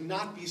 Therefore, it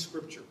cannot be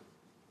Scripture.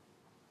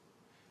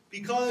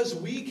 Because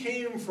we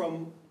came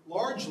from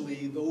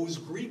largely those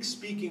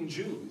Greek-speaking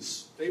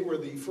Jews, they were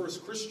the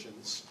first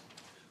Christians,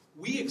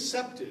 we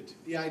accepted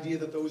the idea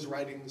that those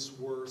writings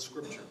were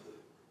Scripture.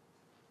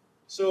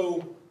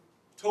 So,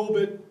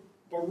 Tobit,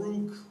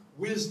 Baruch,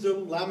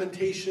 Wisdom,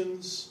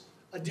 Lamentations,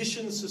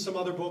 additions to some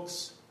other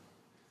books,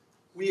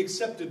 we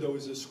accepted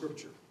those as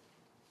Scripture.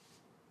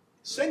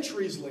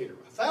 Centuries later,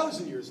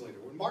 1,000 years later,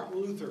 when Martin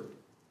Luther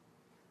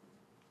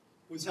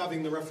was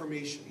having the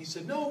Reformation, he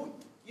said, no,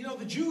 you know,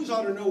 the Jews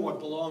ought to know what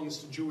belongs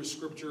to Jewish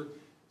Scripture,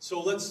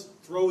 so let's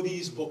throw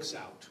these books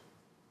out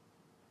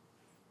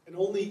and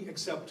only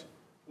accept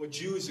what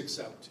Jews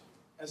accept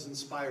as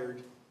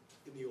inspired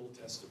in the Old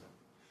Testament.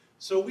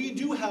 So we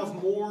do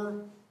have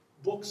more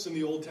books in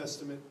the Old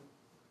Testament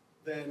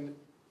than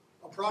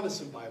a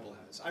Protestant Bible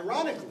has.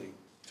 Ironically,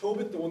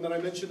 Tobit, the one that I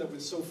mentioned that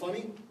was so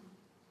funny,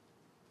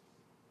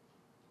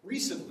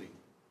 recently,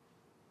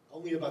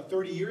 only about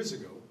 30 years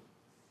ago,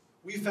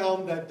 we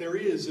found that there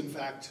is, in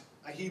fact,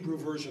 a Hebrew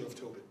version of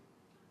Tobit.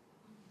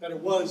 That it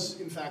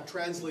was, in fact,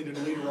 translated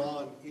later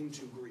on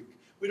into Greek.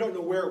 We don't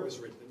know where it was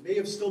written. It may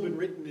have still been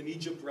written in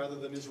Egypt rather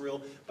than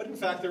Israel, but in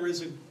fact there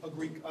is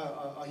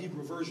a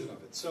Hebrew version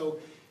of it. So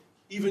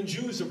even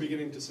Jews are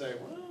beginning to say,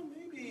 well,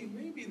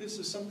 maybe this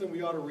is something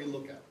we ought to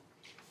relook at.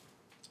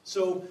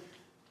 So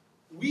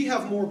we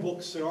have more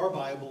books in our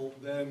Bible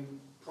than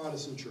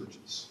Protestant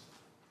churches.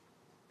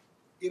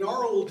 In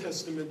our Old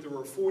Testament, there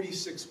are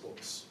 46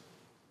 books.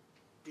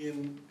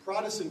 In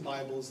Protestant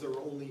Bibles, there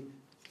are only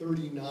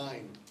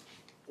 39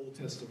 Old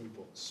Testament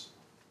books.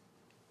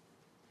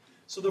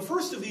 So the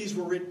first of these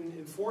were written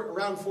in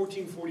around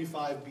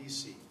 1445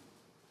 BC,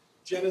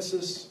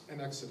 Genesis and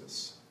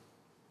Exodus.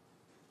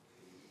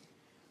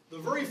 The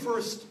very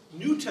first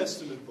New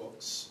Testament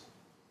books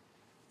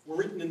were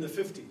written in the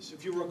 50s.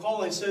 If you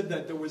recall, I said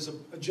that there was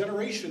a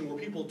generation where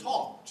people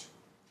talked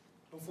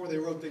before they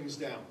wrote things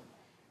down,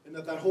 and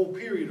that whole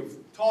period of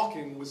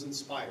talking was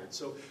inspired.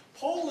 So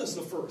Paul is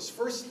the first.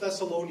 1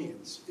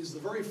 Thessalonians is the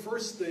very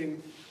first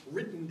thing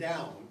written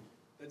down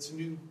that's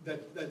new,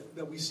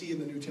 that we see in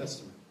the New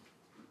Testament.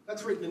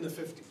 That's written in the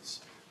 50s.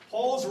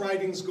 Paul's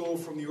writings go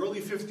from the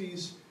early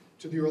 50s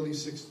to the early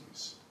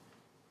 60s.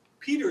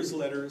 Peter's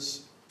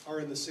letters are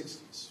in the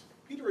 60s.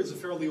 Peter is a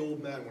fairly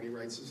old man when he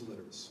writes his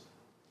letters.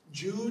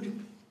 Jude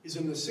is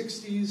in the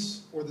 60s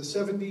or the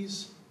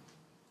 70s.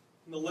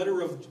 And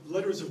the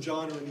letters of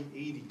John are in the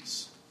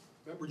 80s.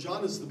 Remember,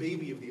 John is the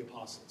baby of the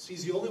apostles.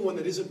 He's the only one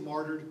that isn't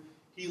martyred.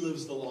 He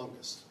lives the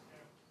longest.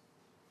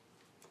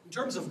 In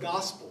terms of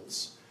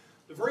Gospels,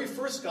 the very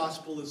first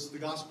Gospel is the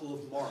Gospel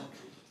of Mark.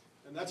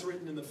 And that's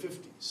written in the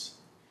 50s.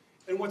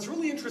 And what's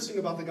really interesting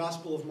about the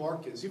Gospel of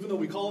Mark is, even though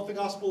we call it the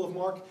Gospel of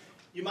Mark,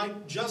 you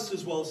might just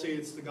as well say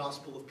it's the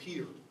Gospel of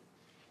Peter.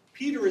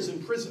 Peter is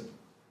in prison.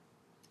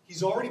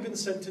 He's already been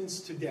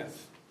sentenced to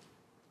death.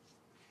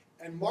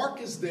 And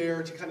Mark is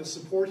there to kind of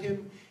support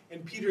him.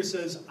 And Peter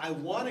says, I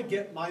want to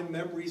get my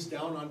memories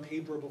down on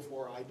paper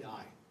before I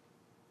die.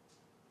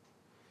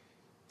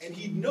 And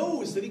he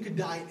knows that he could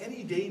die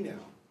any day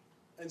now.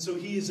 And so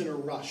he is in a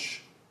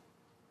rush.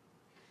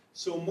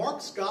 So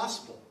Mark's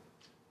gospel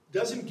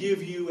doesn't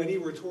give you any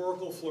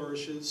rhetorical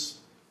flourishes,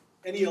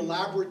 any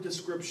elaborate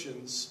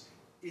descriptions.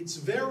 It's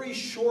very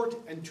short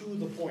and to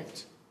the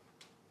point.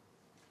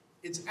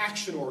 It's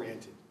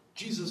action-oriented.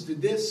 Jesus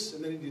did this,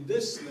 and then he did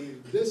this, and then he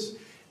did this.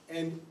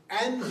 And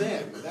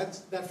then,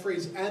 that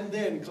phrase, and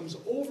then, comes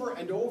over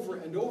and over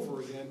and over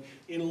again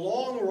in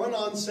long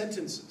run-on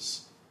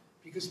sentences.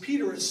 Because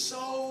Peter is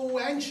so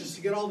anxious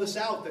to get all this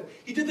out that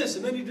he did this,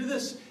 and then he did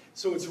this.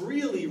 So it's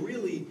really,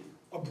 really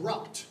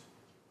abrupt.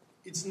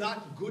 It's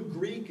not good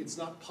Greek. It's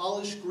not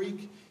polished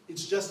Greek.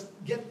 It's just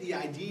get the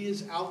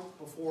ideas out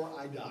before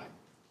I die.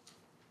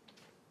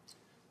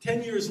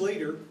 10 years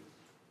later,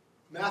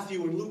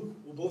 Matthew and Luke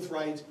will both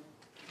write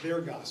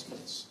their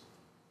Gospels.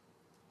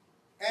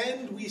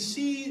 And we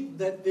see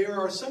that there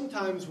are some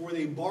times where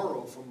they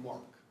borrow from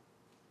Mark.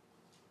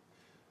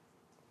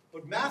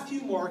 But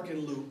Matthew, Mark,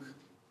 and Luke,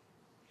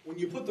 when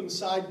you put them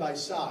side by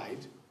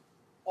side,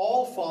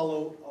 all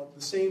follow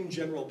the same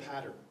general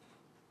pattern.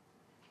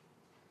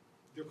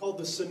 They're called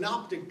the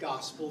synoptic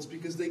Gospels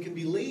because they can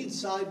be laid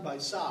side by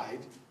side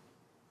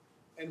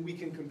and we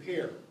can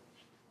compare.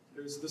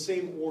 There's the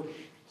same order.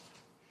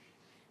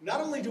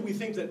 Not only do we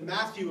think that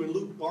Matthew and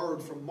Luke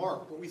borrowed from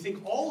Mark, but we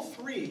think all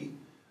three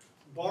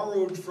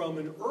borrowed from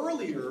an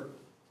earlier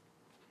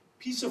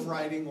piece of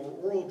writing or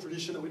oral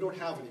tradition that we don't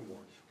have anymore.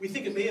 We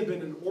think it may have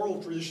been an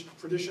oral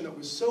tradition that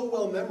was so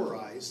well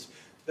memorized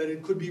that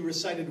it could be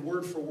recited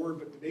word for word,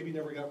 but maybe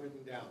never got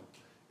written down.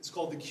 It's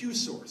called the Q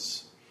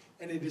source,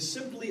 and it is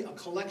simply a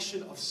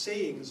collection of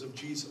sayings of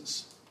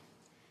Jesus.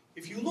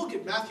 If you look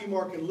at Matthew,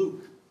 Mark, and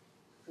Luke,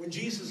 when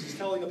Jesus is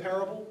telling a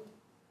parable,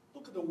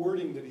 at the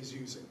wording that he's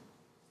using.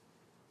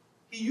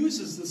 He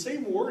uses the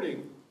same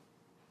wording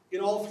in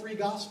all three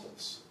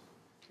Gospels.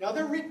 Now,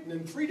 they're written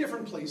in three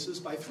different places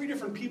by three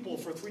different people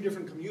for three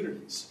different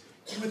communities.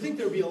 You would think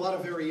there would be a lot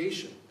of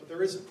variation, but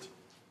there isn't.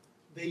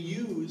 They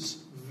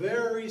use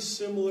very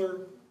similar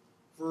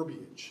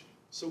verbiage.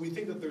 So we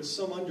think that there's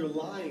some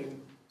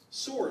underlying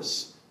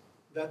source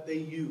that they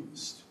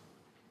used.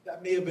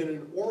 That may have been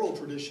an oral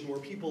tradition where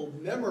people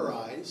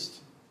memorized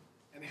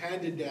and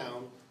handed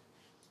down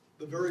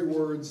the very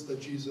words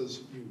that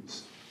Jesus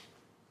used.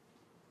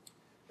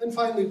 And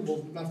finally,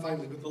 well, not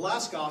finally, but the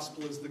last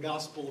gospel is the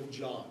Gospel of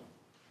John.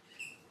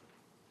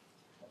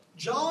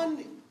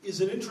 John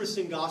is an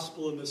interesting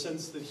gospel in the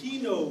sense that he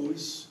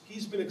knows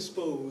he's been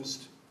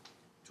exposed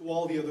to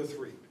all the other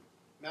three,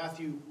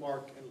 Matthew,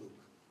 Mark, and Luke.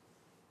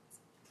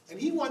 And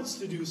he wants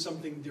to do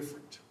something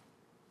different.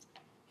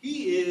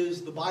 He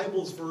is the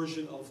Bible's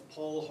version of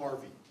Paul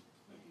Harvey.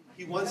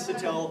 He wants to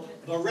tell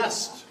the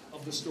rest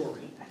of the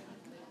story.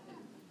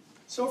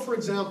 So, for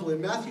example,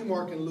 in Matthew,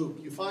 Mark, and Luke,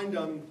 you find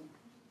on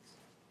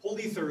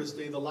Holy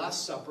Thursday, the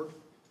Last Supper,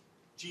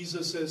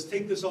 Jesus says,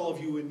 "Take this, all of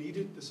you, and eat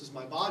it. This is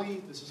my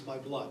body. This is my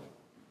blood."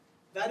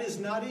 That is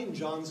not in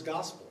John's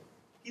Gospel.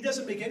 He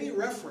doesn't make any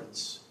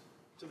reference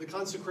to the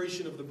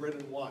consecration of the bread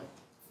and wine.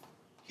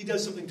 He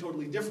does something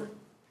totally different.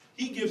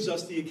 He gives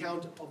us the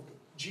account of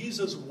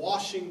Jesus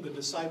washing the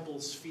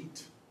disciples'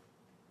 feet.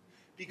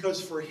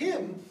 Because for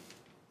him,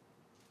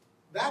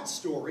 that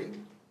story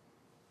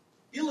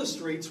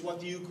illustrates what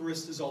the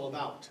Eucharist is all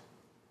about.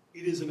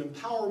 It is an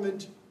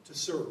empowerment to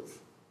serve.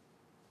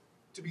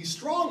 To be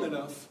strong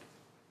enough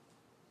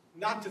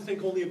not to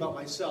think only about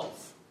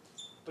myself,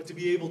 but to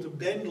be able to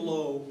bend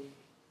low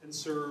and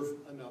serve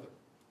another.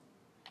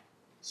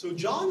 So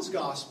John's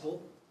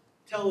Gospel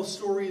tells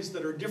stories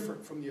that are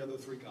different from the other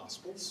three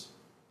Gospels.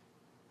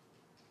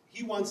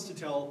 He wants to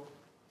tell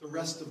the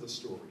rest of the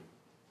story.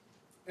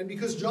 And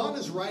because John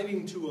is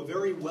writing to a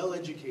very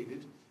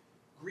well-educated,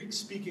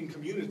 Greek-speaking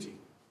community,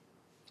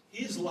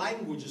 his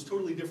language is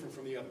totally different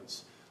from the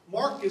others.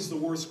 Mark is the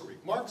worst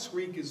Greek. Mark's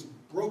Greek is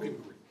broken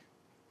Greek.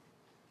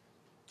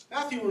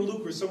 Matthew and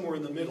Luke are somewhere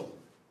in the middle.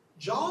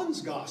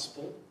 John's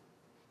Gospel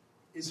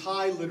is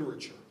high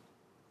literature.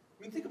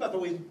 I mean, think about the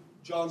way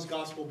John's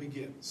Gospel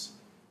begins.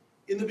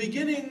 In the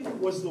beginning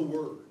was the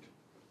Word,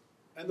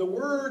 and the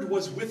Word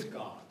was with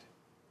God,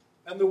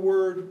 and the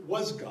Word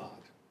was God.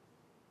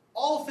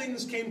 All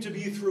things came to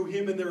be through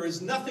him, and there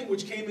is nothing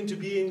which came into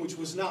being which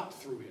was not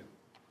through him.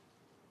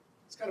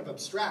 It's kind of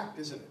abstract,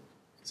 isn't it?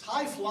 It's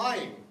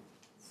high-flying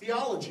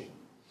theology.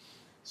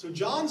 So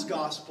John's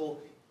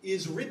Gospel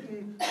is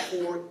written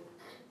for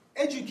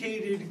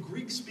educated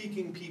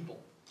Greek-speaking people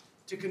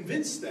to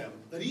convince them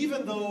that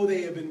even though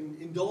they have been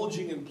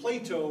indulging in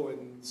Plato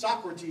and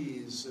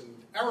Socrates and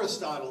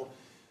Aristotle,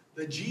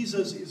 that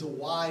Jesus is a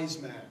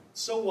wise man.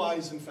 So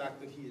wise, in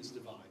fact, that he is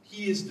divine.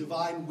 He is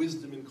divine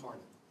wisdom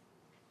incarnate.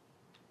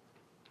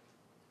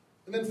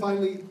 And then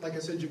finally, like I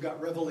said, you've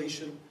got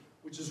Revelation,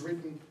 which is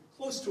written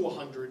close to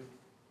 100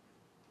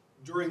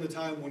 during the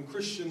time when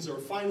Christians are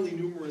finally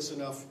numerous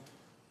enough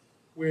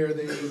where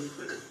they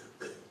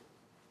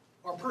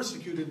are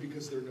persecuted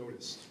because they're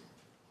noticed.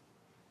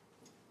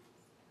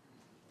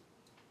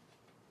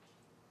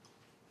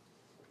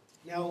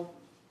 Now,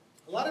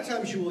 a lot of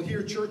times you will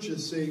hear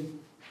churches say,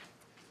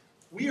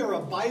 "We are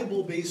a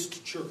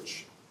Bible-based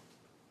church."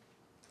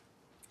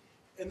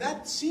 And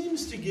that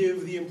seems to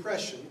give the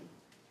impression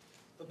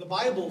that the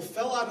Bible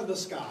fell out of the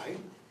sky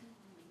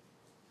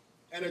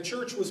and a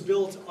church was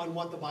built on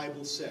what the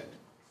Bible said.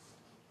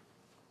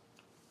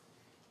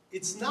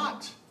 It's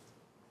not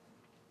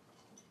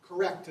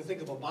correct to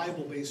think of a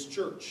Bible-based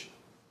church.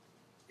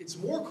 It's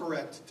more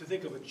correct to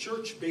think of a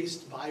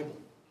church-based Bible.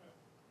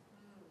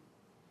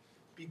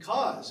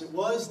 Because it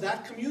was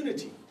that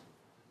community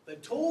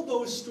that told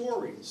those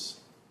stories,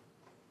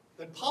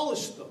 that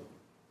polished them,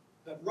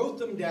 that wrote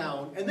them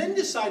down, and then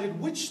decided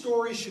which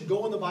stories should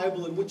go in the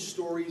Bible and which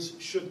stories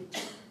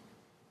shouldn't.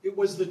 It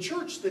was the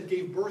church that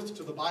gave birth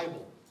to the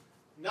Bible,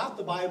 not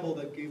the Bible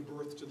that gave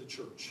birth to the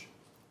church.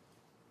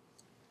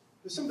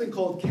 There's something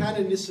called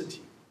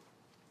canonicity.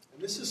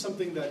 And this is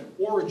something that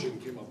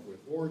Origen came up with.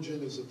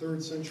 Origen is a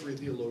 3rd century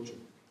theologian.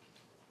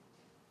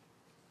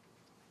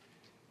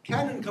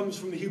 Canon comes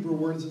from the Hebrew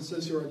word, as it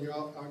says here on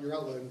your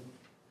outline,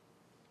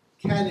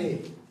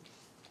 kane,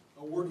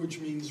 a word which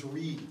means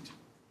reed.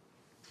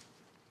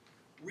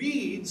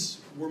 Reeds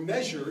were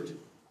measured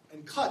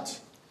and cut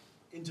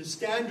into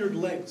standard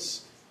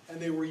lengths, and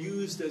they were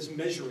used as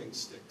measuring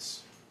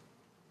sticks.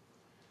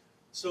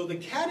 So the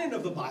canon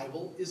of the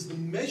Bible is the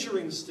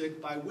measuring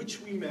stick by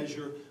which we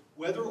measure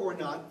whether or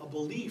not a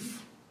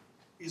belief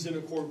is in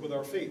accord with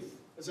our faith.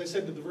 As I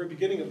said at the very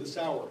beginning of this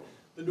hour,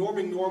 the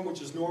norming norm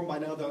which is normed by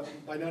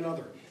none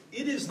other.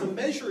 It is the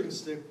measuring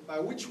stick by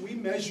which we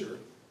measure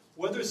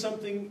whether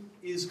something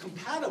is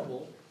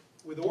compatible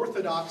with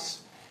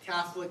Orthodox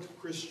Catholic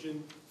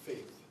Christian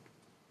faith.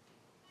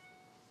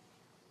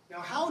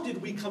 Now, how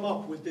did we come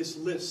up with this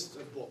list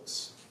of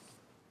books?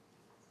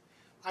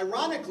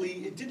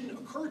 Ironically, it didn't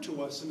occur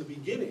to us in the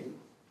beginning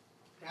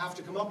to have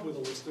to come up with a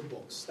list of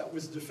books that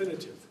was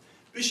definitive.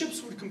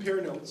 Bishops would compare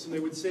notes, and they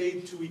would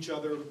say to each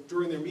other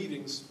during their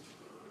meetings,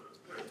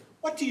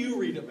 "What do you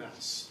read at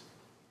Mass?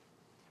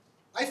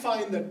 I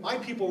find that my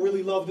people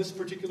really love this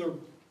particular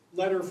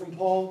letter from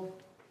Paul,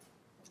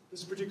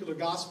 this particular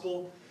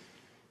gospel.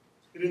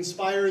 It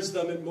inspires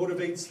them, it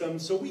motivates them,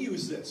 so we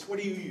use this. What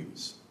do you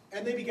use?"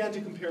 And they began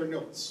to compare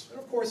notes. And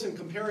of course, in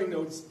comparing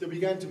notes, there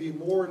began to be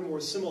more and more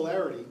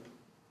similarity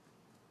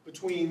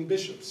between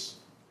bishops,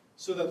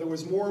 so that there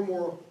was more and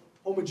more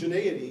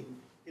homogeneity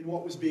in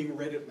what was being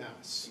read at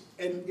Mass.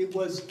 And it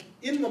was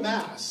in the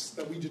Mass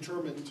that we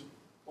determined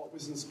what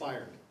was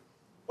inspired.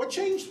 What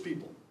changed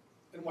people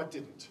and what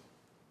didn't?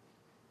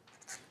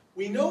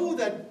 We know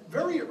that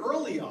very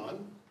early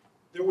on,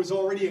 there was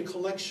already a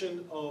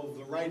collection of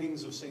the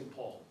writings of St.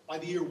 Paul by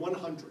the year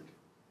 100.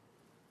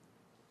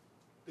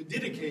 The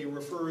Didache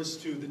refers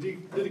to, the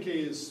Didache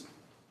is,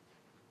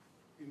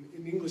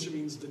 in English it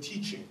means the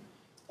teaching.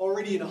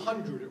 Already in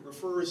 100 it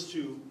refers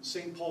to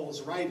St.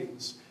 Paul's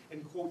writings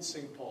and quotes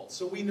St. Paul.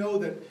 So we know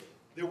that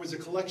there was a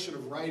collection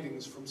of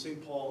writings from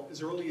St. Paul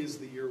as early as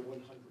the year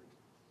 100.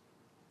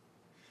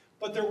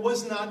 But there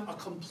was not a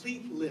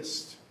complete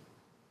list.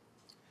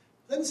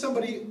 Then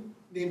somebody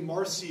named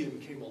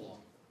Marcion came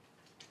along.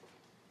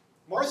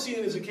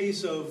 Marcion is a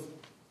case of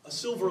a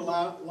silver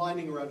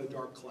lining around a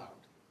dark cloud.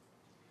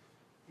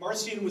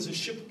 Marcion was a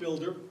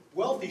shipbuilder,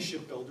 wealthy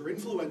shipbuilder,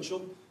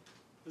 influential,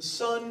 the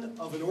son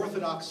of an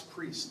Orthodox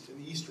priest in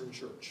the Eastern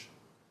Church.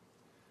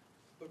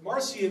 But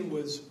Marcion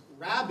was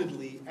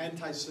rabidly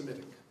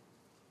anti-Semitic.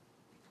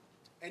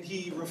 And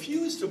he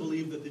refused to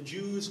believe that the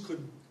Jews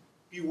could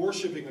be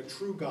worshiping a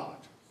true God,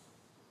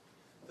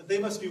 that they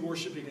must be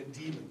worshiping a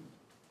demon.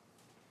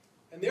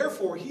 And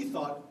therefore, he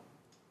thought,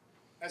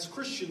 as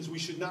Christians, we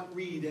should not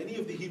read any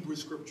of the Hebrew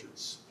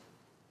Scriptures.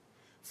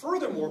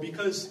 Furthermore,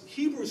 because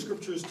Hebrew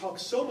Scriptures talk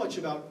so much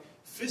about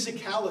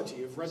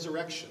physicality of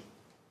resurrection,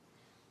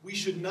 we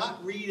should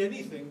not read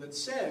anything that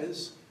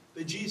says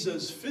that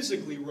Jesus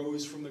physically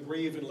rose from the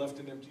grave and left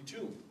an empty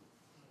tomb.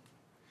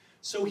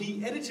 So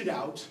he edited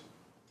out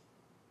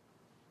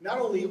not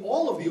only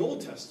all of the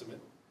Old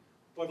Testament,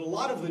 but a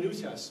lot of the New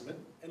Testament,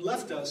 and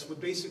left us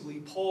with basically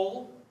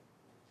Paul,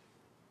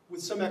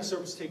 with some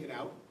excerpts taken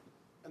out,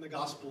 and the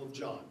Gospel of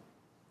John.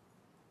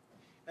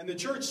 And the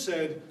church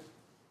said,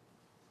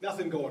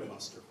 "Nothing going,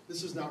 Buster.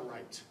 This is not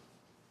right."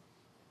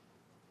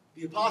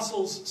 The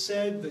apostles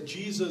said that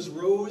Jesus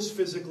rose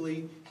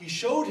physically. He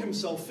showed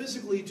himself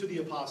physically to the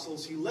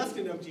apostles. He left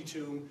an empty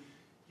tomb.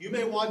 You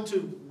may want to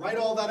write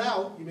all that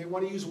out. You may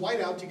want to use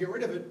whiteout to get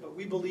rid of it, but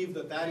we believe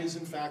that that is,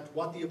 in fact,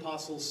 what the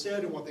apostles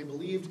said and what they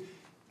believed,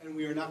 and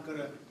we are not going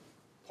to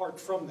part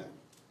from that.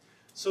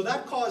 So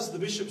that caused the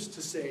bishops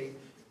to say,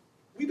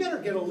 we better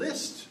get a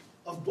list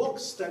of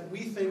books that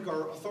we think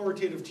are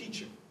authoritative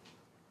teaching.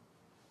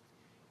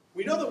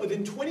 We know that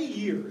within 20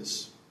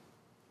 years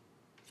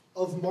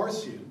of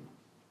Marcion,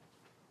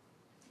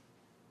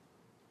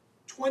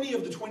 20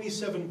 of the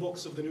 27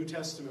 books of the New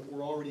Testament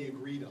were already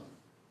agreed on.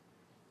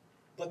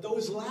 But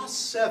those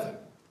last 7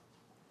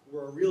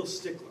 were a real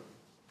stickler,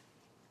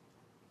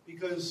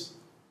 because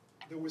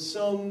there was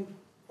some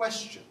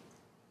question.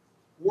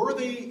 Were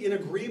they in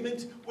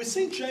agreement? Was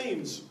St.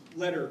 James'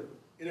 letter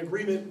in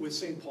agreement with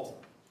St. Paul?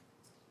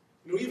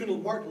 You know,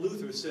 even Martin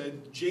Luther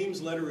said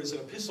James' letter is an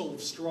epistle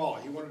of straw.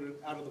 He wanted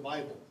it out of the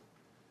Bible.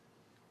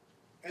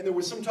 And there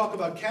was some talk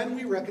about, can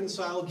we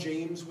reconcile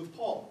James with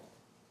Paul?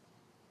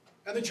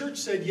 And the church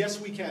said, yes,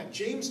 we can.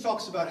 James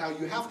talks about how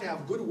you have to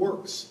have good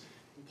works.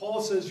 And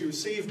Paul says you're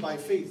saved by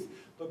faith.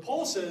 But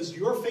Paul says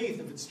your faith,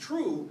 if it's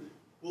true,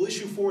 will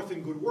issue forth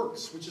in good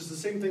works, which is the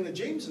same thing that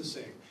James is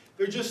saying.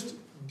 They're just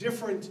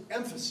different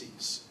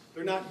emphases.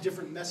 They're not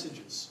different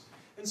messages.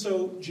 And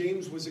so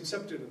James was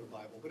accepted in the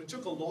Bible, but it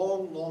took a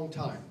long, long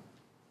time.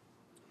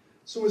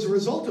 So as a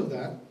result of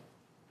that,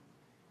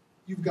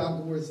 you've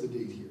got, where's the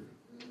date here?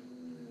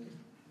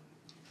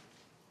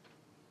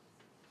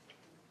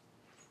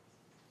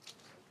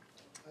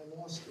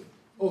 I lost it.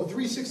 Oh,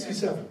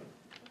 367.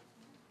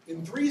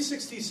 In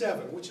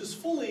 367, which is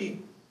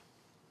fully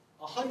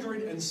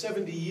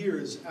 170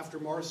 years after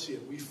Marcion,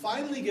 we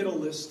finally get a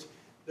list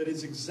that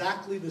is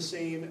exactly the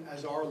same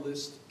as our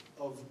list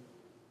of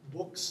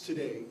books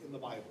today in the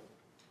Bible.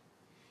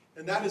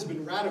 And that has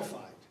been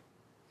ratified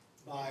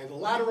by the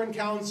Lateran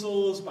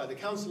councils, by the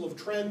Council of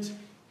Trent.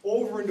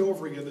 Over and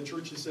over again, the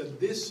church has said,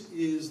 this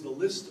is the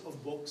list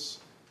of books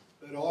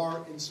that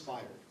are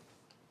inspired.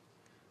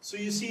 So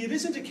you see, it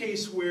isn't a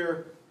case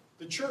where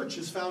the church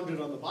is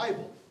founded on the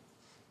Bible.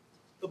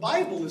 The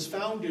Bible is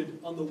founded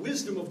on the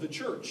wisdom of the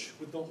church,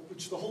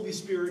 which the Holy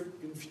Spirit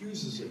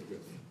infuses it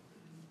with.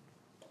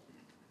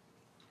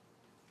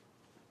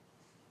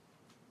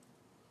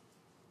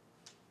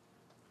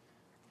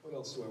 What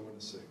else do I want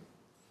to say?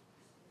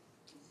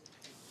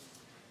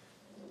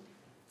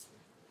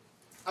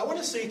 I want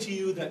to say to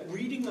you that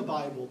reading the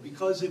Bible,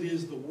 because it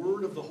is the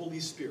word of the Holy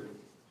Spirit,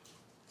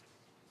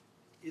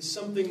 is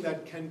something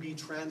that can be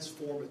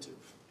transformative.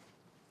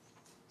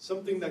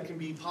 Something that can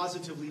be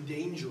positively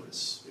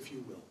dangerous, if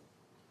you will.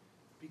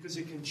 Because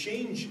it can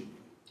change you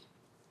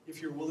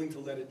if you're willing to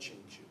let it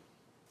change you.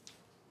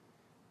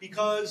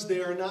 Because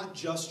they are not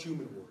just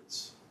human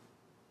words.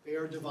 They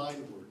are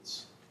divine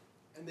words.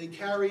 And they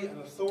carry an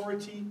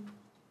authority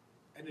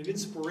and an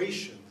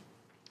inspiration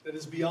that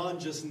is beyond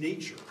just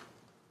nature.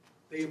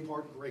 They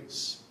impart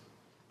grace.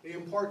 They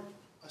impart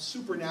a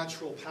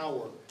supernatural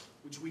power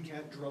which we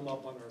can't drum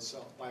up on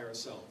by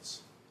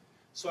ourselves.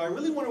 So I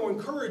really want to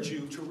encourage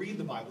you to read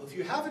the Bible. If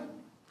you haven't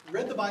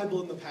read the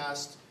Bible in the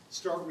past,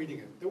 start reading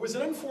it. There was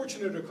an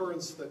unfortunate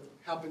occurrence that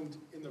happened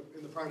in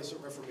the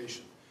Protestant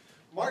Reformation.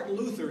 Martin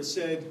Luther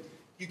said,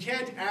 you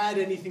can't add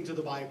anything to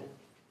the Bible.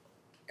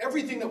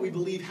 Everything that we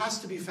believe has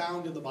to be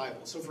found in the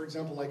Bible. So for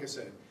example, like I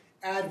said,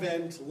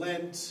 Advent,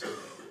 Lent,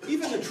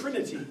 even the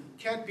Trinity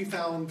can't be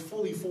found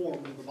fully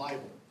formed in the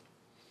Bible.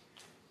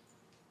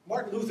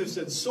 Martin Luther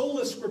said,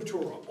 sola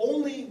scriptura,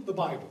 only the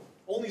Bible,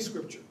 only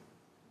Scripture.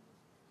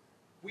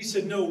 We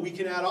said, no, we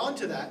can add on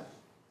to that.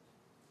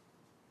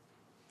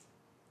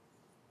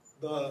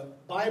 The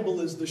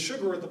Bible is the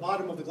sugar at the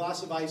bottom of the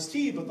glass of iced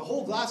tea, but the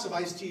whole glass of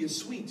iced tea is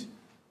sweet.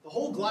 The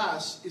whole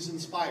glass is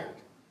inspired.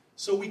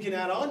 So we can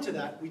add on to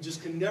that, we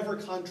just can never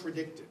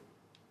contradict it.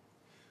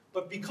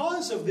 But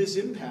because of this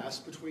impasse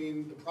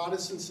between the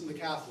Protestants and the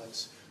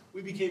Catholics,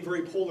 we became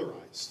very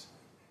polarized.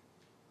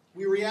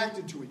 We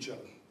reacted to each other.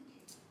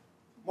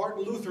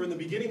 Martin Luther, in the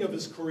beginning of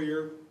his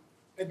career,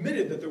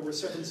 admitted that there were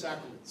 7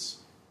 sacraments.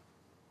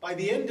 By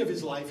the end of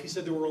his life, he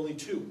said there were only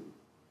 2,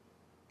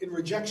 in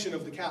rejection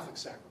of the Catholic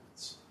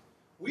sacraments.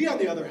 We, on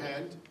the other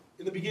hand,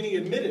 in the beginning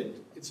admitted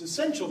it's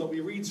essential that we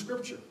read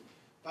Scripture.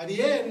 By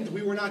the end,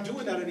 we were not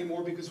doing that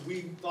anymore because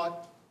we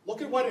thought,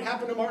 look at what had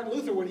happened to Martin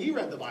Luther when he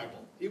read the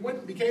Bible. He went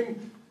and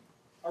became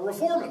a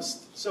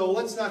reformist. So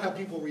let's not have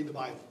people read the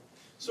Bible.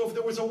 So if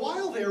there was a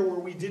while there where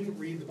we didn't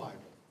read the Bible.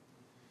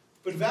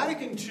 But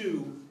Vatican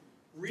II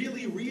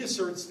really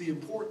reasserts the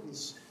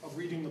importance of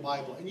reading the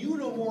Bible. And you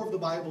know more of the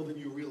Bible than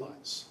you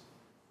realize.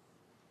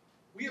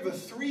 We have a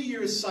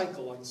 3-year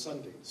cycle on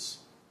Sundays.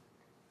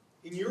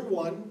 In year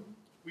 1,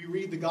 we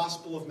read the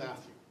Gospel of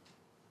Matthew.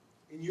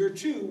 In year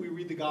 2, we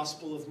read the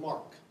Gospel of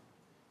Mark.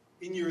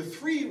 In year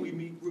 3,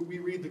 we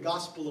read the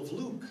Gospel of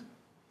Luke.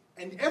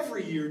 And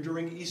every year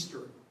during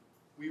Easter,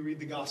 we read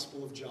the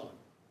Gospel of John.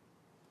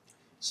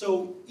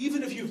 So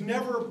even if you've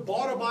never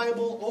bought a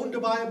Bible, owned a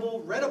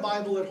Bible, read a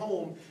Bible at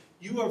home,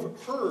 you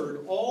have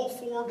heard all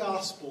 4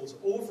 Gospels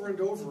over and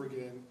over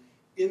again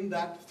in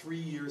that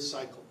 3-year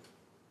cycle.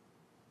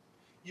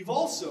 You've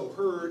also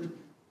heard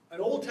an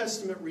Old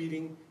Testament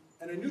reading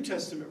and a New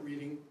Testament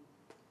reading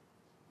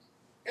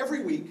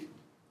every week,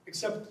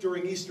 except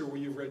during Easter where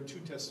you've read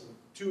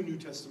 2 New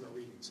Testament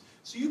readings.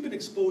 So you've been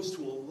exposed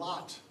to a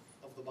lot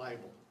of the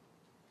Bible.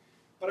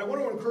 But I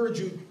want to encourage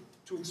you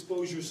to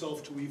expose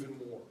yourself to even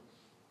more.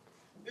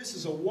 This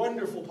is a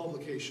wonderful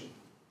publication.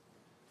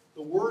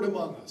 The Word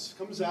Among Us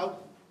comes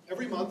out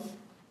every month,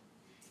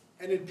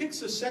 and it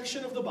picks a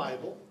section of the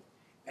Bible,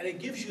 and it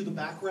gives you the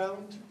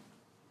background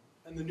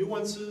and the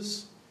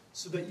nuances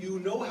so that you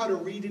know how to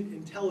read it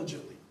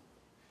intelligently.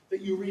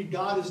 That you read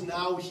God is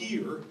now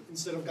here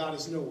instead of God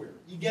is nowhere.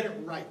 You get it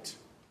right.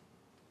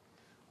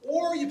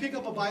 Or you pick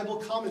up a Bible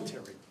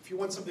commentary. If you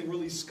want something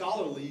really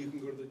scholarly, you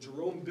can go to the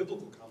Jerome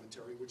Biblical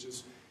Commentary, which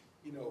is,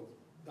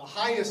 the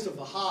highest of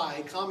the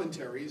high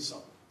commentaries,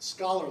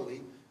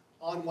 scholarly,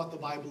 on what the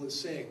Bible is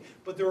saying.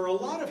 But there are a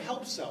lot of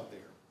helps out there.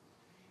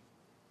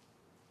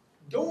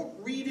 Don't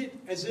read it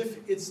as if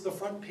it's the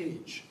front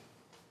page.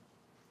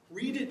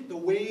 Read it the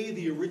way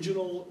the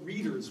original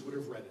readers would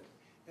have read it.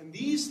 And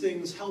these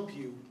things help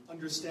you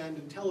understand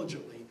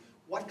intelligently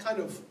what kind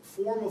of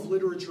form of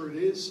literature it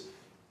is,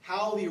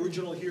 how the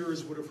original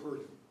hearers would have heard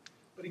it.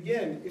 But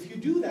again, if you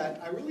do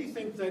that, I really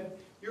think that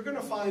you're going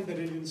to find that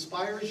it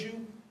inspires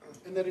you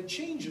and that it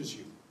changes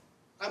you.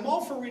 I'm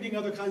all for reading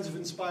other kinds of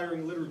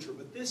inspiring literature,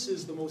 but this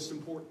is the most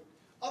important.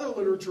 Other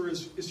literature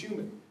is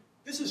human.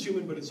 This is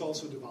human, but it's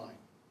also divine.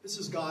 This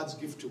is God's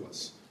gift to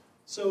us.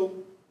 So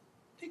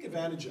take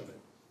advantage of it.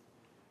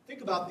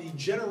 Think about the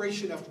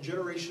generation after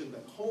generation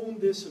that honed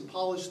this and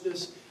polished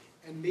this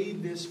and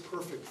made this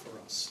perfect for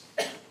us.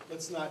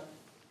 Let's not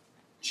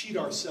cheat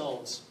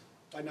ourselves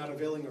by not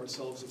availing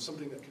ourselves of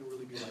something that can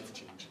really be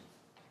life-changing.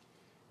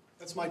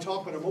 That's my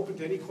talk, but I'm open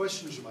to any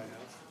questions you might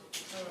have.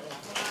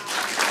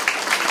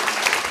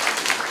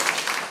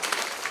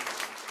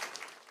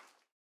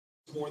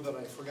 More that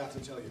I forgot to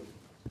tell you.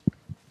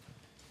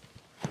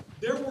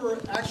 There were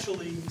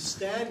actually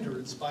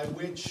standards by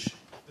which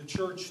the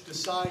church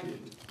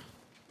decided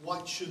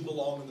what should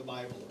belong in the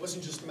Bible. It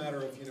wasn't just a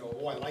matter of,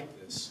 oh, I like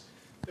this.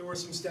 There were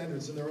some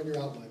standards, and they're in your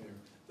outline there.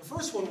 The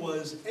first one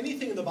was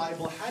anything in the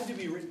Bible had to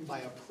be written by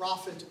a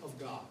prophet of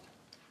God.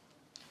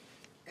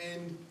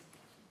 And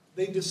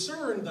they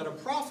discerned that a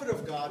prophet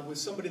of God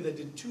was somebody that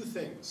did 2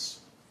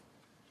 things.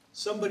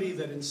 Somebody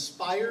that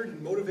inspired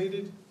and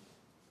motivated,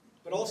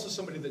 but also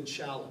somebody that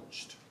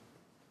challenged.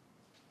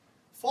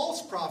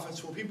 False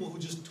prophets were people who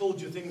just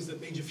told you things that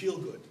made you feel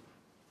good,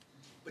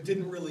 but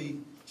didn't really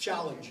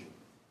challenge you.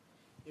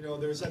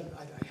 There's that,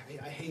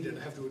 I hate it,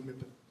 I have to admit,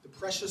 but the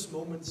Precious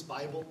Moments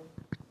Bible,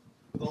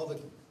 with all the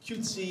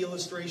cutesy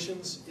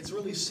illustrations. It's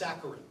really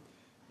saccharine.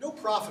 No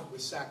prophet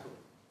was saccharine.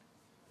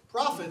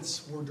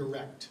 Prophets were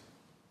direct.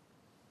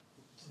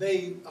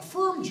 They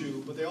affirmed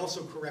you, but they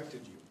also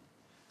corrected you.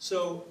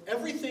 So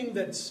everything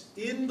that's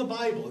in the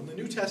Bible, in the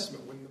New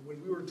Testament,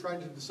 when we were trying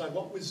to decide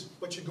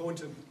what should go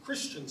into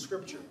Christian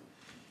scripture,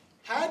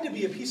 had to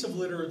be a piece of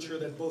literature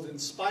that both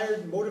inspired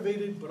and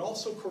motivated, but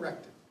also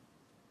corrected.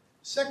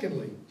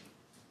 Secondly,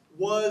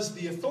 was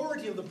the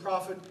authority of the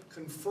prophet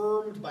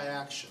confirmed by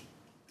action?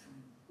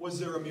 Was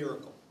there a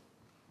miracle?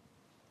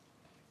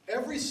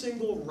 Every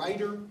single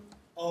writer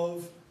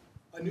of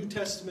a New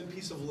Testament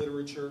piece of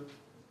literature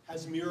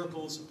has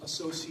miracles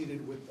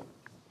associated with them.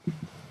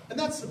 And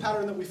that's the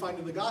pattern that we find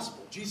in the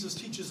gospel. Jesus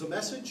teaches a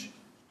message,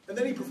 and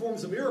then he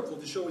performs a miracle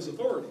to show his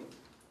authority,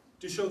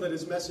 to show that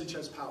his message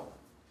has power.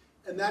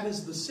 And that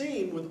is the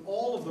same with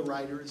all of the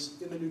writers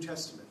in the New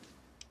Testament.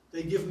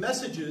 They give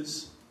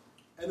messages,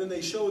 and then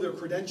they show their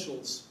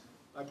credentials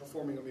by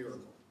performing a miracle.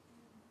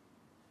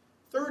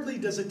 Thirdly,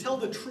 does it tell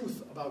the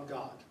truth about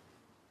God?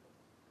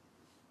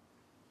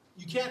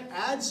 You can't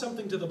add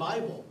something to the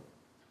Bible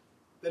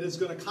that is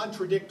going to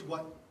contradict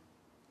what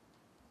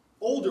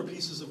older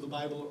pieces of the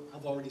Bible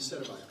have already said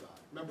about God.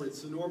 Remember,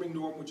 it's the norming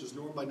norm, which is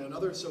normed by none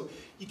other. So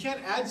you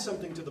can't add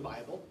something to the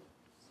Bible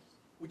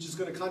which is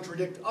going to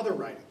contradict other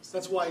writings.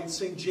 That's why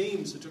St.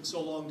 James, it took so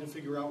long to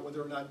figure out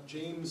whether or not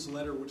James'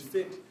 letter would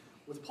fit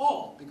with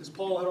Paul, because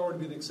Paul had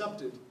already been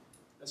accepted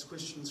as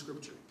Christian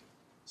scripture.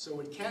 So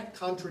it can't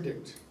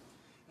contradict.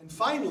 And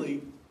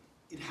finally,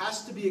 it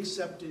has to be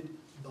accepted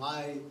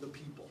by the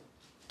people.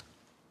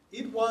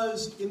 It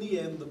was, in the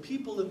end, the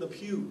people in the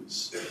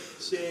pews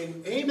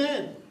saying,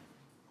 "Amen,"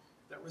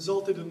 that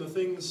resulted in the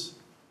things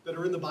that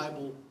are in the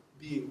Bible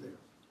being there.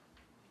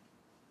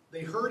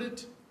 They heard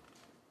it.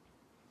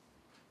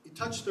 It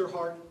touched their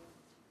heart.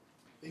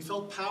 They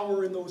felt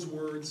power in those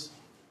words.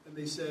 And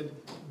they said,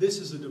 this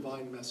is a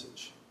divine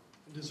message.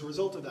 And as a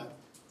result of that,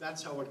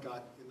 that's how it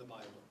got in the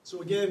Bible.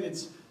 So again,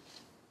 it's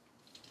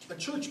a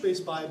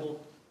church-based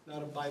Bible,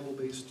 not a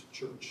Bible-based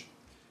church.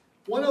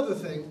 One other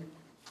thing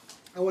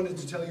I wanted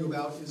to tell you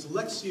about is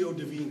Lectio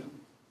Divina.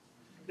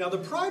 Now, the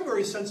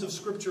primary sense of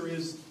Scripture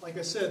is, like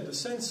I said, the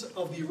sense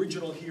of the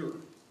original hearer.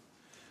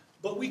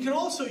 But we can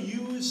also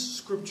use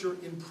Scripture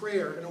in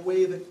prayer in a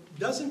way that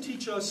doesn't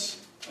teach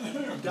us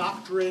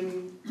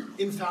doctrine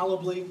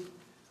infallibly,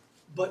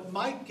 but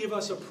might give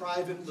us a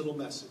private little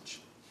message.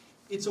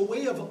 It's a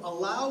way of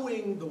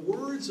allowing the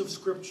words of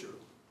Scripture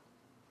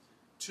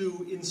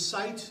to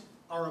incite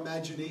our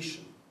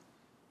imagination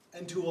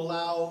and to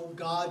allow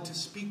God to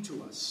speak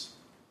to us.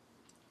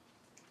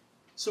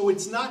 So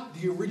it's not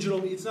the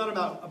original, it's not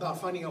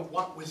about finding out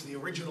what was the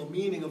original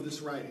meaning of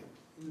this writing.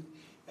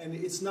 And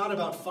it's not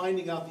about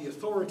finding out the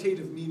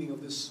authoritative meaning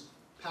of this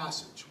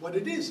passage. What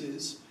it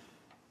is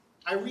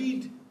I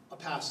read a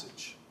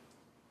passage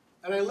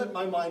and I let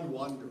my mind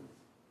wander.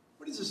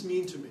 What does this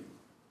mean to me?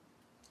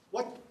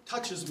 What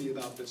touches me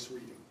about this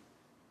reading?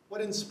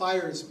 What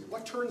inspires me?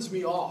 What turns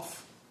me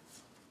off?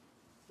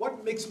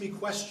 What makes me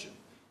question?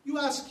 You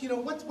ask,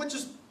 what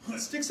just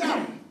sticks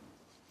out?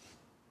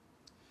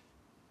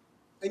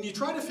 And you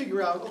try to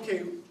figure out,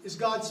 okay, is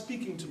God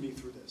speaking to me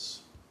through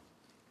this?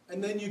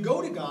 And then you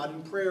go to God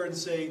in prayer and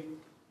say,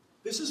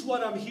 this is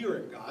what I'm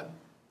hearing, God.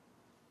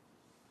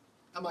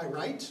 Am I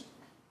right?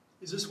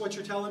 Is this what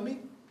you're telling me?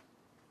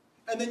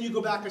 And then you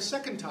go back a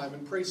second time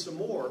and pray some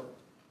more,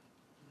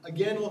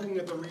 again looking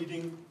at the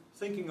reading,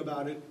 thinking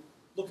about it,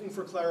 looking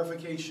for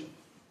clarification.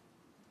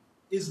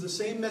 Is the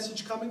same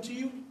message coming to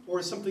you, or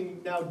is something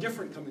now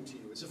different coming to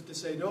you? As if to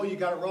say, no, you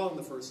got it wrong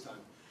the first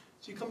time.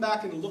 So you come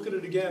back and look at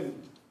it again.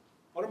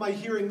 What am I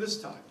hearing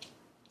this time?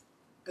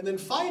 And then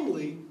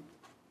finally,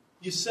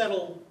 you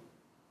settle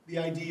the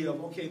idea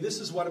of, okay, this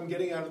is what I'm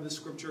getting out of this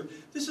scripture.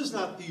 This is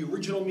not the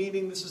original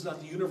meaning. This is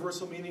not the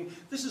universal meaning.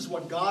 This is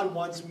what God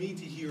wants me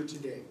to hear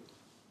today.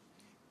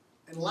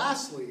 And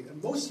lastly,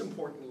 and most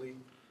importantly,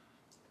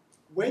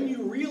 when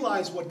you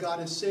realize what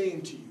God is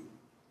saying to you,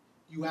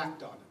 you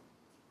act on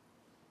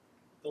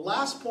it. The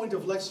last point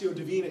of Lectio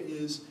Divina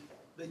is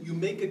that you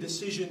make a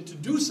decision to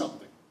do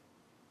something,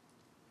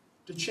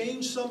 to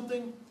change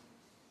something,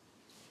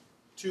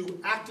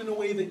 to act in a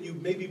way that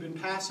you've maybe been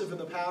passive in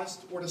the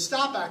past, or to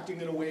stop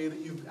acting in a way that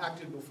you've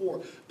acted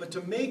before, but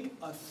to make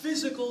a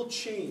physical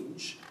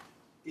change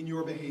in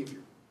your behavior.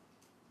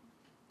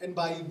 And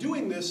by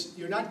doing this,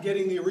 you're not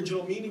getting the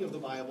original meaning of the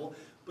Bible,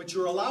 but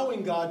you're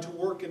allowing God to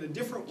work in a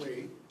different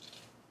way,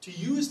 to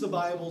use the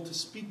Bible to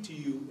speak to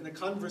you in a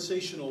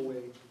conversational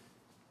way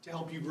to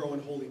help you grow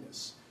in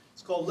holiness.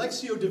 It's called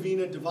Lectio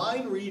Divina,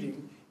 divine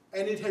reading,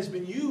 and it has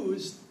been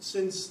used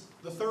since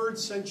the 3rd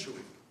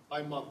century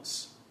by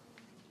monks.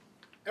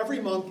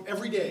 Every monk,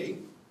 every day,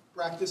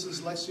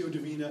 practices Lectio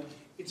Divina.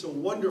 It's a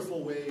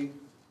wonderful way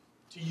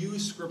to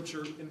use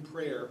Scripture in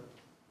prayer,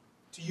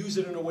 to use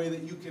it in a way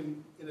that you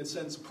can, in a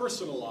sense,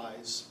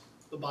 personalize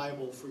the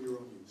Bible for your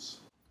own use.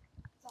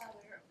 Father,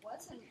 it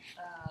wasn't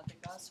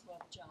the Gospel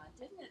of John.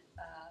 Didn't it,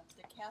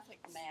 the Catholic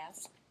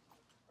Mass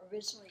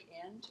originally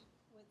end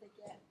with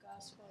the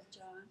Gospel of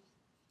John?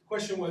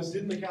 Question was,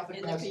 didn't the Catholic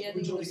In the Mass beginning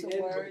originally was the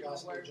end with Word, the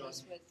Gospel the of Word John?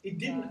 was with It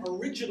didn't God.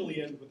 originally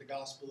end with the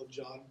Gospel of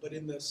John, but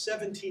in the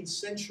 17th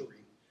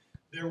century,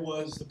 there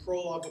was the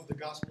prologue of the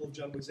Gospel of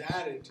John was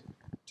added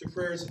to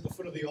prayers at the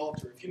foot of the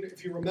altar.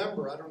 If you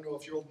remember, I don't know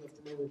if you're old enough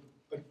to remember,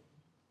 but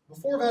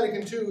before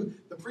Vatican II,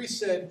 the priest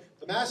said,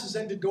 the Mass is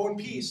ended, go in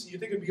peace. You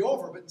think it'd be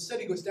over, but instead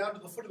he goes down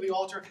to the foot of the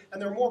altar,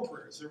 and there are more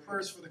prayers. There are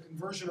prayers for the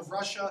conversion of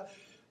Russia,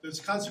 there's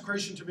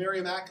consecration to Mary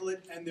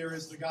Immaculate, and there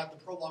is the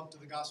prologue to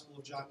the Gospel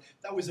of John.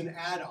 That was an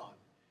add-on.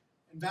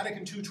 And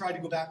Vatican II tried to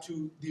go back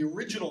to the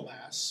original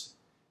Mass.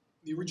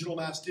 The original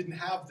Mass didn't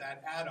have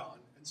that add-on,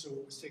 and so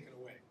it was taken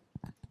away.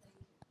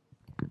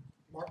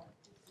 Mark?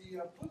 The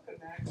book of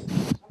Acts,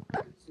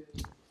 sometimes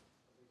it's in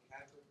the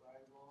Catholic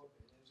Bible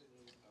and isn't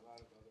in a lot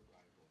of other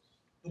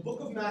Bibles. The book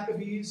of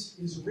Maccabees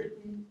is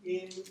written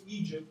in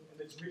Egypt,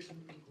 and it's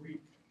written in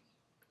Greek.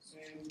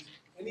 And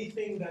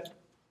anything that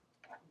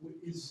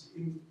is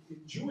in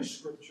Jewish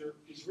scripture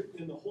is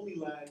written in the Holy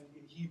Land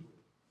in Hebrew.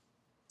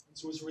 And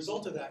so as a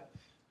result of that,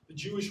 the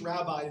Jewish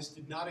rabbis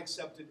did not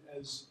accept it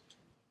as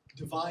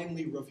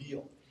divinely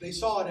revealed. They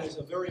saw it as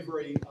a very,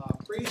 very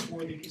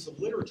praiseworthy piece of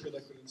literature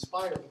that could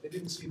inspire, but they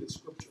didn't see it as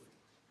scripture.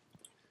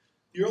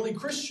 The early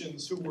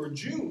Christians, who were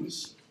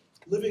Jews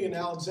living in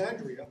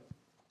Alexandria,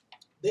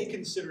 they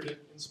considered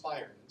it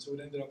inspired, and so it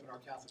ended up in our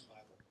Catholic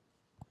Bible.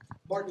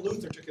 Martin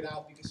Luther took it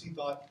out because he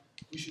thought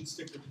we should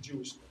stick with the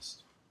Jewish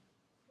list.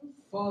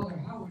 Father,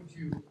 how would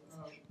you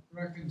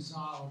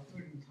reconcile or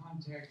put in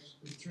context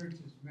the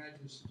Church's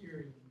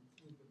magisterium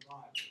with the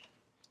Bible?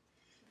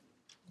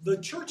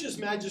 The Church's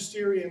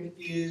magisterium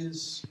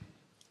is,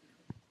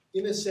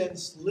 in a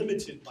sense,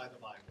 limited by the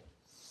Bible.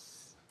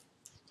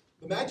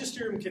 The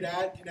magisterium can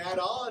add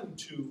on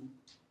to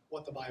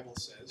what the Bible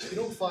says. You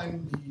don't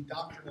find the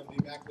doctrine of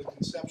the Immaculate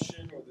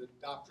Conception or the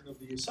doctrine of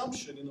the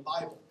Assumption in the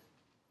Bible.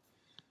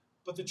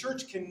 But the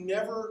Church can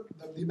never,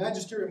 the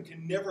magisterium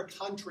can never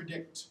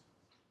contradict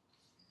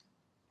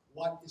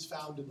what is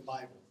found in the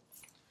Bible.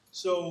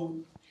 So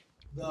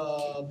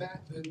the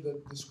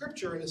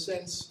Scripture, in a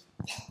sense,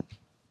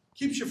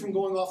 keeps you from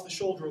going off the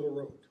shoulder of the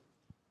road.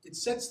 It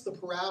sets the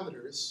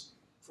parameters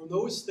for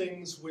those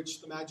things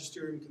which the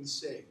magisterium can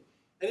say.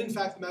 And in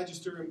fact, the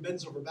magisterium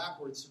bends over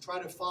backwards to try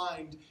to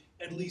find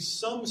at least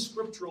some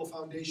scriptural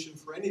foundation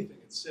for anything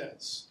it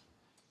says.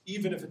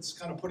 Even if it's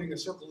kind of putting a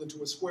circle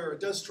into a square, it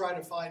does try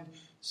to find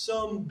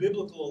some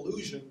biblical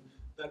allusion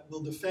that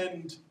will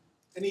defend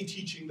any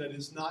teaching that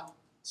is not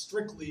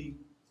strictly,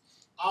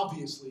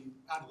 obviously,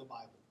 out of the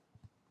Bible.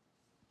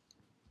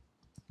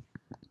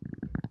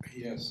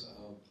 Yes.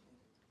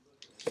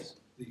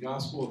 The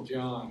Gospel of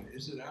John,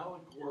 is it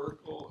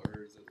allegorical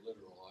or is it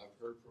literal? I've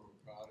heard from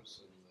a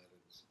Protestant that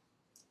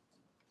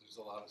there's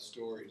a lot of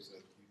stories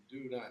that you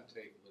do not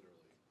take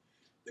literally.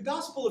 The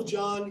Gospel of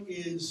John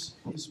is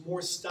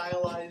more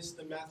stylized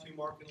than Matthew,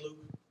 Mark, and Luke.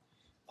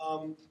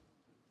 Don't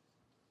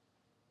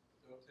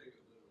take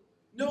it literally.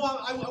 No,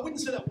 I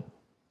wouldn't say that.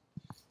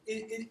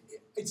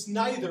 It's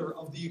neither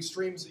of the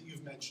extremes that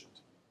you've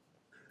mentioned.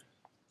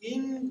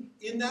 In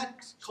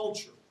that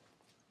culture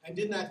and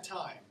in that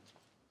time,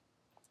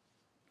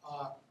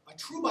 a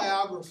true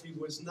biography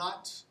was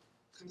not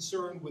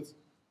concerned with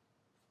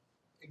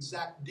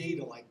exact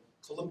data like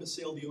Columbus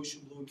sailed the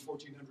ocean blue in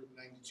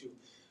 1492.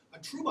 A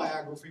true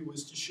biography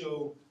was to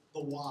show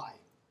the why.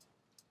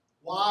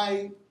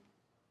 Why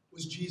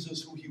was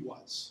Jesus who he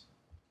was?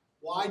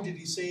 Why did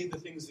he say the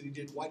things that he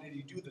did? Why did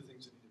he do the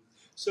things that he did?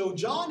 So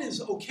John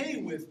is okay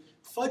with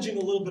fudging a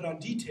little bit on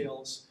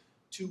details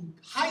to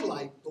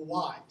highlight the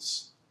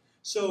whys.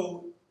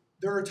 So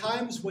there are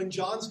times when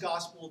John's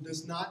gospel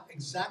does not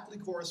exactly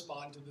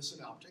correspond to the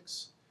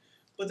synoptics,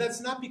 but that's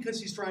not because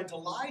he's trying to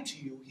lie to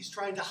you. He's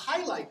trying to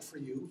highlight for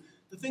you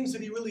the things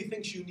that he really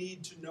thinks you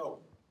need to know.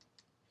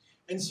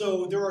 And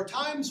so there are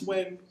times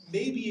when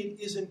maybe it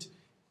isn't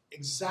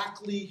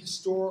exactly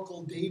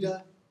historical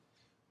data,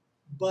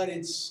 but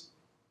it's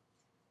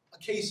a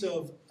case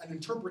of an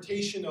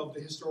interpretation of the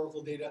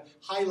historical data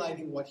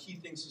highlighting what he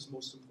thinks is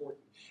most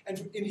important.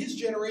 And in his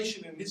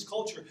generation and his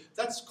culture,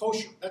 that's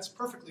kosher. That's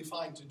perfectly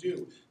fine to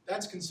do.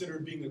 That's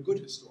considered being a good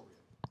historian.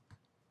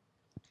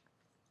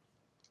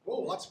 Whoa,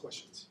 lots of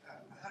questions.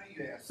 How do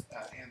you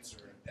answer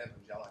an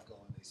evangelical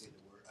when they say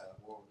the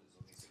world is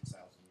only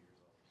 6,000 years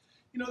old?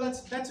 You know,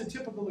 that's a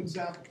typical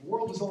example. The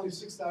world is only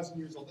 6,000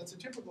 years old. That's a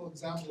typical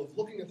example of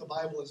looking at the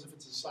Bible as if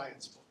it's a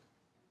science book.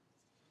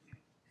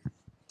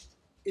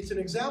 It's an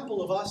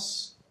example of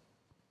us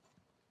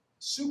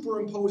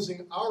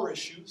superimposing our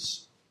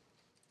issues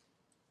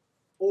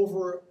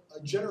over a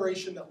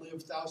generation that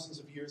lived thousands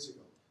of years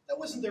ago. That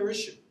wasn't their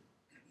issue.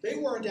 They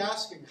weren't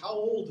asking, how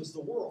old is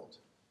the world?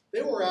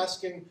 They were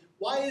asking,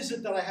 why is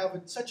it that I have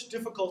such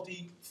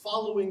difficulty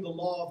following the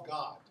law of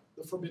God,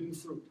 the forbidden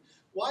fruit?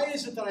 Why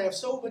is it that I have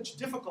so much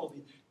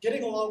difficulty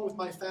getting along with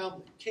my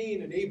family,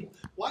 Cain and Abel?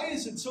 Why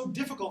is it so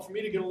difficult for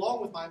me to get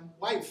along with my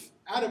wife,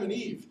 Adam and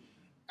Eve?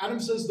 Adam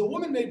says, the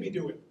woman made me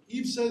do it.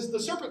 Eve says, the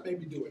serpent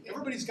made me do it.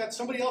 Everybody's got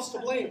somebody else to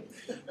blame.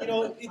 You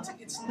know,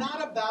 it's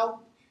not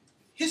about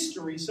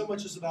history so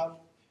much as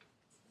about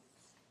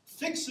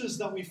fixes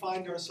that we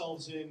find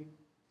ourselves in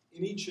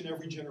each and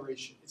every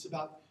generation. It's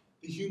about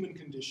the human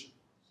condition.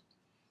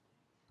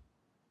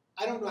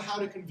 I don't know how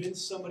to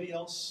convince somebody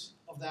else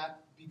of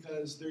that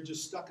because they're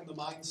just stuck in the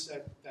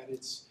mindset that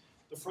it's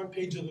the front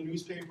page of the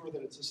newspaper,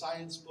 that it's a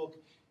science book,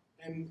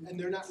 and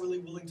they're not really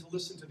willing to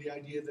listen to the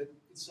idea that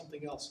it's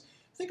something else.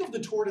 Think of the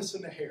tortoise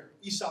and the hare,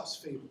 Aesop's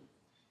fable.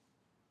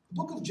 The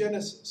book of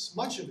Genesis,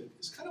 much of it,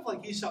 is kind of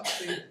like Aesop's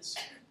fables.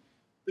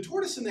 The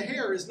tortoise and the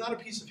hare is not a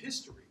piece of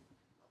history,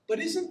 but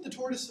isn't the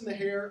tortoise and the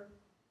hare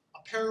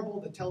a parable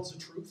that tells the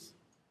truth?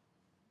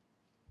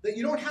 That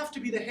you don't have to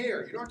be the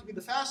hare, you don't have to be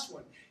the fast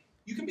one.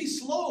 You can be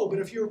slow, but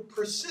if you're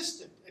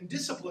persistent and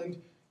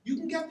disciplined, you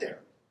can get there.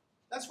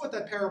 That's what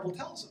that parable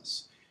tells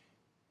us.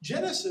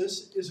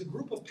 Genesis is a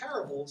group of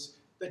parables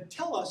that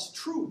tell us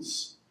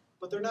truths,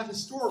 but they're not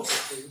historical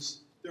truths.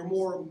 They're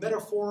more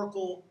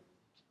metaphorical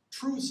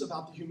truths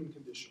about the human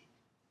condition.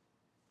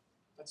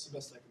 That's the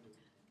best I can do.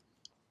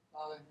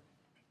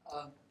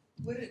 Father,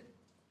 would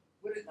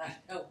it not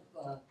help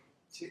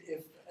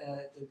if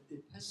the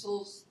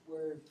epistles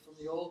were from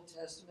the Old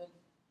Testament,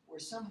 where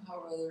somehow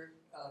or other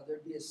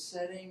there'd be a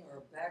setting or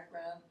a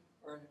background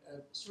or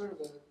a sort of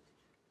a,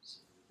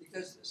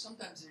 because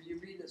sometimes you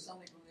read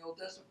something from the Old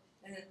Testament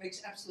and it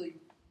makes absolutely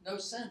no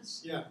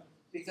sense. Yeah.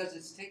 Because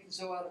it's taken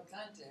so out of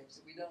context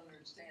that we don't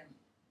understand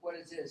what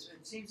it is.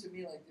 It seems to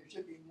me like there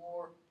should be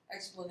more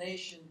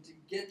explanation to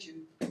get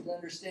you to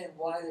understand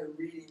why they're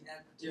reading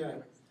that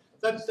particular.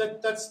 Yeah.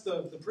 That's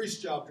the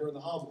priest's job during the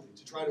homily,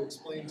 to try to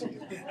explain to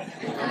you.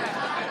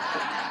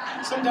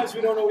 Sometimes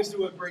we don't always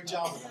do a great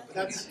job of that, but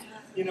that's,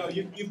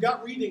 you've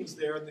got readings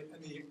there, and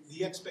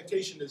the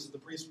expectation is that the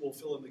priest will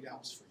fill in the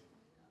gaps for you.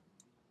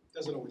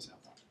 Doesn't always happen.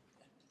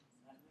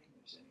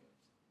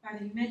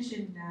 Father, you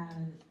mentioned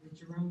the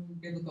Jerome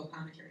Biblical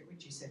Commentary,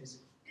 which you said is,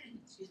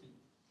 excuse me,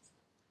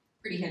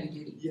 pretty heavy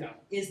duty. Yeah.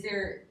 Is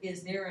there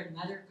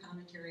another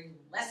commentary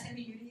less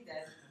heavy duty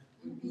that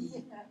would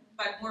be,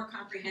 but more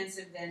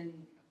comprehensive than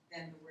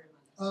the Word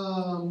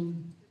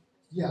Among Us?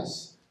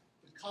 Yes.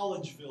 The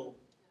Collegeville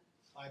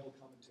Bible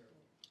Commentary.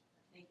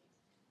 Thank you.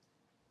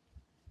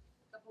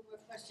 A couple more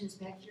questions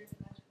back here.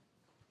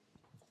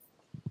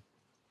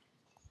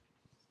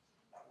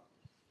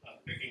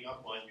 Picking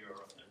up on your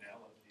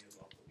analogy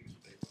about the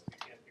newspaper, you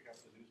can't pick up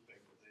the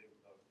newspaper today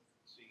without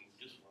seeing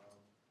Islam.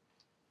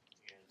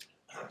 And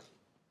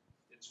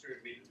it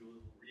stirred me to do a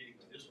little reading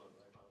on this one.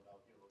 I found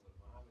out, that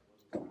Muhammad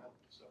wasn't around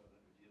 700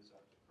 years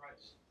after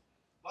Christ.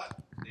 But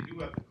they do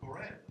have the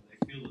Quran, and they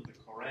feel that the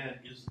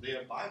Quran is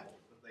their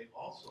Bible. But they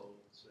also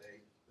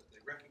say that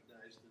they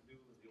recognize the New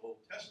and the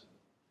Old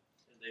Testament.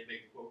 And they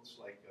make quotes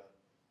like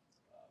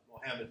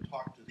Muhammad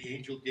talked to the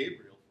angel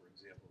Gabriel, for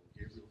example.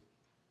 Gabriel,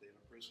 they had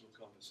a personal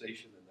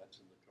conversation, and that's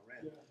in the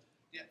Quran.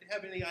 Yeah. Do you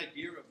have any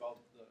idea about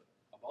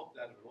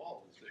that at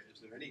all?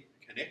 Is there any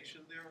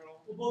connection there at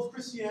all? Well, both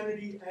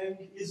Christianity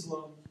and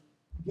Islam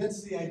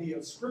gets the idea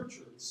of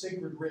scripture,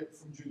 sacred writ,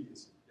 from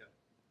Judaism.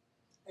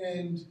 Yeah.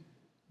 And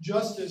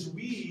just as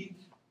we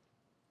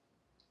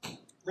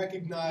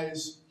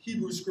recognize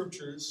Hebrew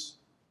scriptures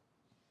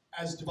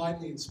as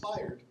divinely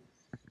inspired,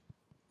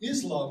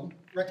 Islam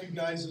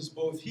recognizes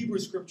both Hebrew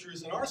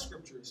scriptures and our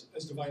scriptures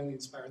as divinely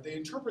inspired. They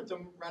interpret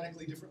them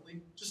radically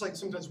differently, just like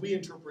sometimes we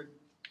interpret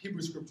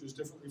Hebrew scriptures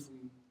differently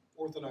from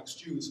Orthodox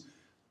Jews.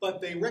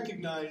 But they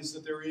recognize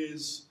that there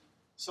is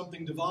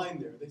something divine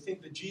there. They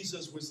think that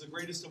Jesus was the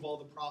greatest of all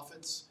the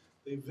prophets.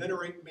 They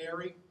venerate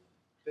Mary.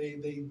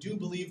 They do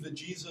believe that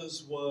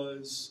Jesus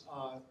was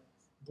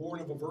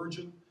born of a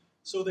virgin.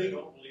 So They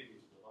don't believe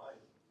he's divine.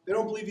 They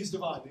don't believe he's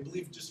divine. They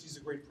believe just he's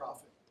a great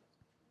prophet.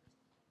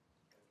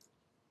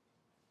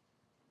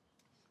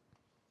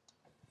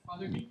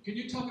 Father, can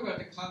you talk about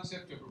the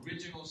concept of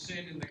original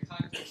sin in the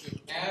context of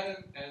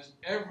Adam as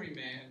every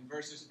man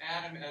versus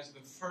Adam as the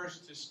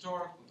first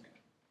historical man?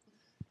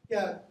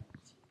 Yeah,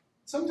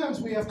 sometimes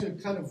we have to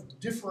kind of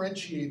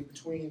differentiate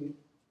between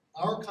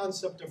our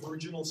concept of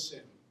original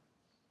sin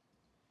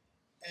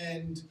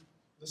and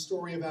the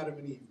story of Adam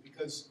and Eve,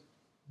 because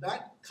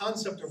that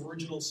concept of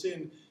original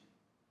sin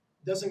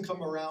doesn't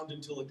come around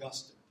until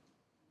Augustine,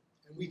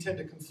 and we tend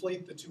to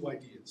conflate the two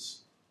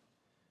ideas.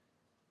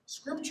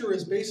 Scripture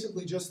is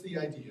basically just the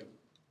idea,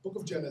 Book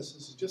of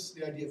Genesis is just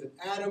the idea that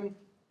Adam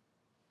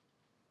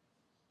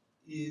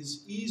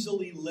is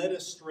easily led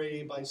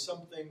astray by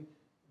something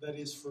that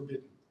is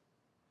forbidden.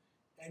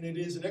 And it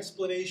is an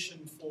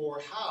explanation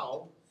for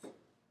how,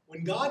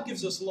 when God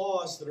gives us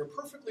laws that are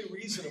perfectly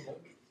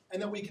reasonable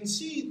and that we can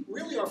see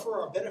really are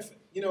for our benefit,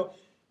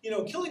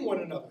 killing one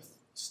another,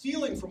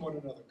 stealing from one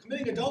another,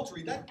 committing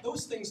adultery,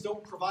 those things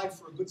don't provide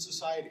for a good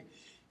society.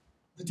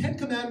 The Ten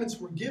Commandments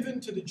were given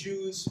to the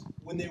Jews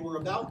when they were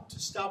about to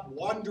stop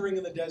wandering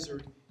in the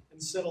desert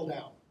and settle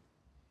down.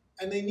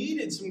 And they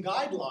needed some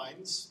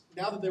guidelines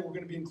now that they were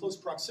going to be in close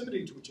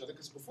proximity to each other,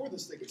 because before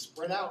this they could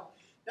spread out.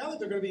 Now that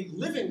they're going to be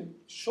living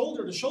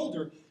shoulder to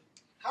shoulder,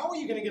 how are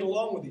you going to get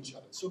along with each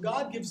other? So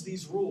God gives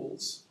these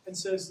rules and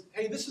says,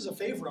 hey, this is a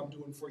favor I'm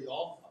doing for you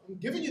all. I'm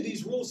giving you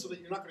these rules so that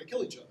you're not going to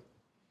kill each other.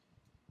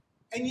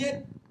 And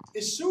yet,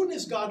 as soon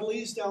as God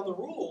lays down the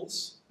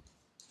rules,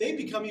 they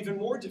become even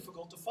more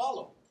difficult to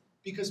follow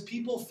because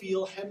people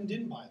feel hemmed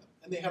in by them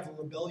and they have a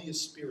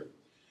rebellious spirit.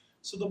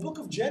 So the book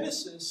of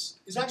Genesis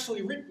is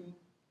actually written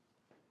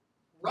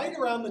right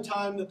around the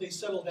time that they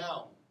settle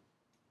down.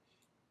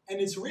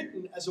 And it's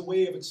written as a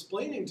way of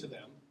explaining to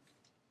them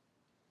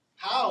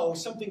how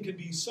something can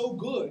be so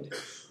good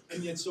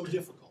and yet so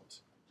difficult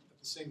at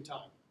the same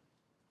time.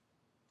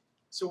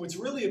 So it's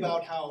really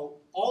about how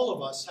all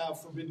of us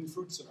have forbidden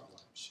fruits in our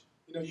lives.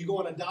 You know, you go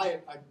on a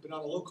diet. I've been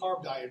on a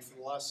low-carb diet for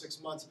the last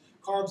 6 months.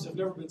 Carbs have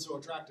never been so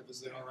attractive as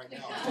they are right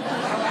now.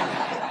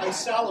 I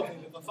salivate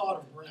at the thought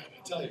of bread,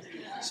 I tell you.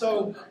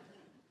 So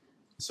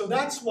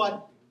that's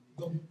what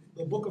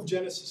the book of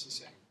Genesis is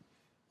saying.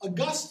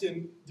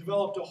 Augustine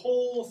developed a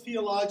whole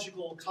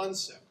theological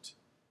concept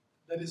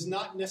that is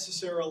not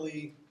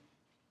necessarily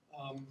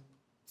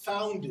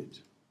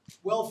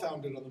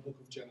well-founded on the book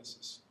of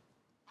Genesis.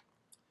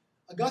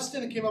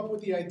 Augustine came up with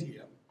the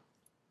idea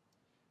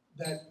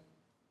that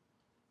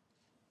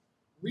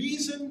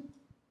reason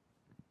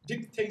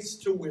dictates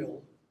to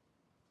will,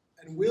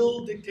 and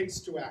will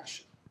dictates to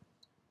action.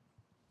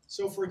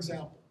 So, for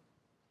example,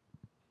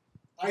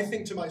 I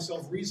think to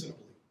myself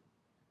reasonably,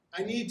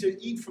 I need to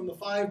eat from the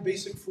 5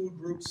 basic food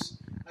groups.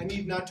 I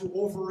need not to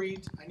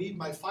overeat. I need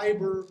my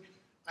fiber.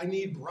 I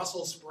need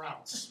Brussels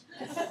sprouts.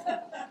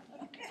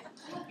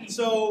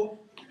 So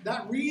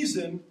that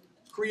reason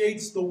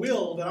creates the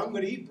will that I'm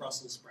going to eat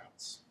Brussels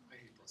sprouts. I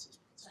hate Brussels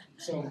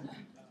sprouts. So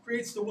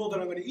creates the will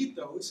that I'm going to eat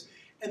those.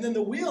 And then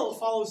the will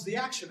follows the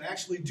action. I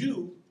actually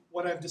do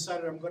what I've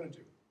decided I'm going to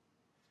do.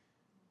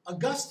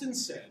 Augustine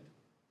said,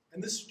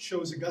 and this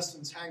shows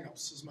Augustine's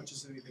hang-ups as much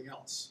as anything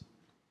else,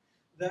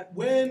 that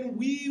when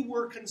we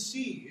were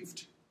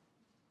conceived,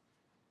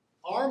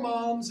 our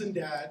moms and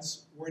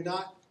dads were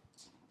not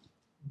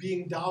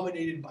being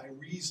dominated by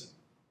reason.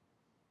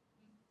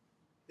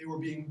 They were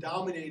being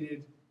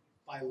dominated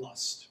by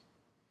lust.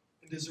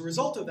 And as a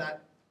result of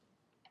that,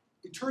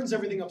 it turns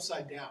everything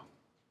upside down.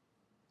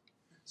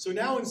 So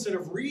now instead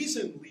of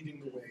reason leading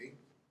the way,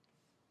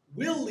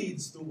 will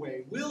leads the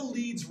way. Will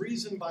leads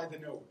reason by the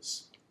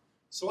nose.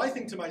 So I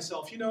think to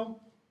myself, you know,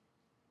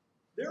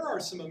 there are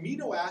some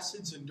amino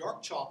acids in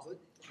dark chocolate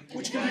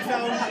which can be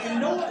found in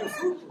no other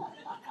fruit group.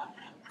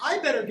 I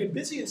better get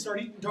busy and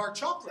start eating dark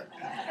chocolate.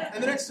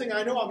 And the next thing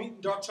I know, I'm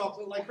eating dark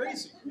chocolate like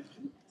crazy.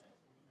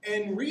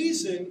 And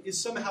reason is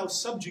somehow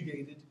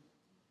subjugated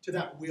to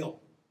that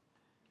will.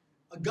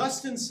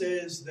 Augustine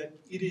says that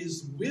it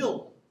is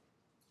will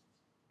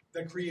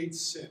that creates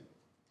sin,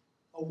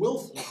 a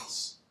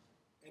willfulness.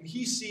 And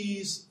he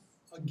sees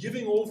a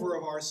giving over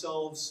of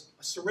ourselves,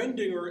 a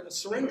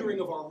surrendering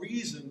of our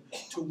reason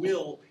to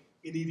will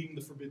in eating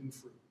the forbidden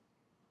fruit.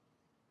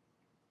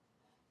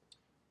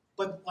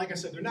 But like I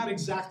said, they're not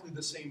exactly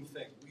the same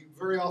thing. We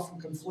very often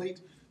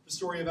conflate the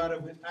story of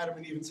Adam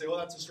and Eve and say, oh,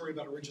 that's a story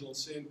about original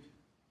sin.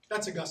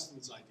 That's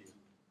Augustine's idea.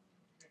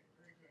 Okay,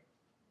 very good.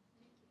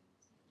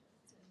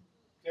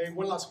 Okay,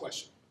 one last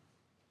question.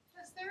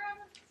 Has there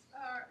ever,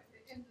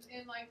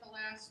 in like the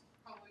last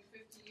probably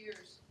 50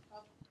 years,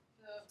 of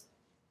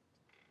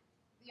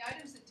the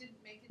items that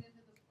didn't make it into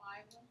the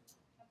Bible,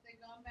 have they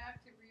gone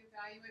back to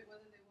reevaluate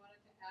whether they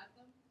wanted to add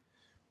them?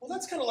 Well,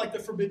 that's kind of like the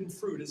forbidden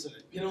fruit, isn't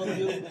it? You know,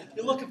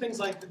 you look at things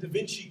like the Da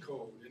Vinci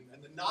Code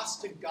and the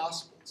Gnostic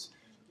Gospels.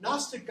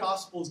 Gnostic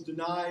Gospels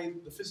deny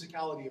the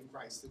physicality of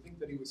Christ. They think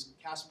that he was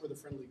Casper the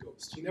Friendly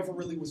Ghost. He never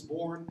really was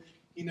born.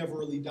 He never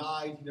really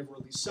died. He never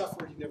really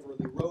suffered. He never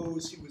really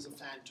rose. He was a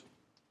phantom.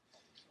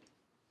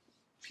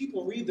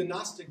 People read the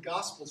Gnostic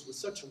Gospels with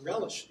such a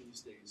relish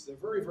these days. They're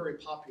very, very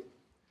popular.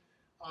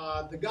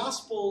 The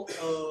Gospel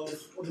of,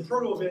 or the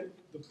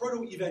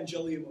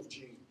Proto-Evangelium of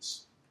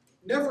James,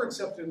 never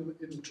accepted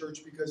in the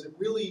church because it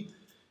really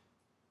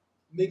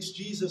makes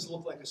Jesus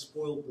look like a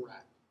spoiled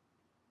brat.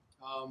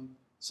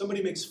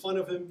 Somebody makes fun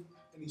of him,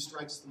 and he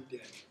strikes them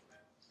dead.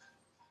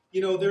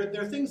 You know,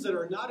 there are things that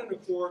are not in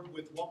accord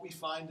with what we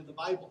find in the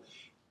Bible.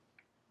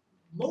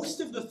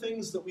 Most of the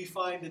things that we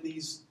find in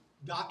these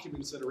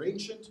documents that are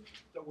ancient,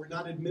 that were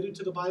not admitted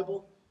to the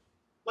Bible,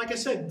 like I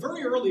said,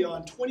 very early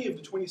on, 20 of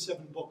the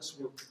 27 books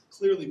were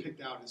clearly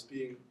picked out as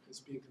being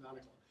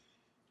canonical.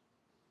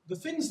 The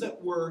things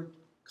that were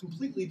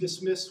completely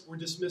dismissed were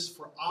dismissed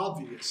for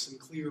obvious and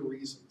clear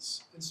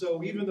reasons. And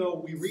so even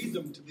though we read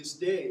them to this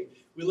day,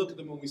 we look at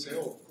them and we say,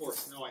 oh, of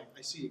course, no,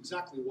 I see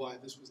exactly why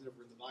this was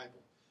never in the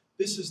Bible.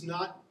 This is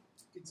not,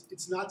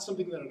 it's not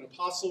something that an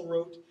apostle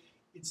wrote.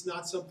 It's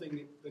not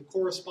something that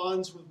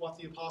corresponds with what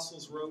the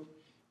apostles wrote.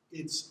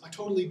 It's a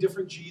totally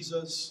different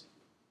Jesus,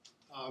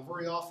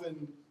 very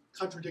often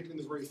contradicting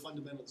the very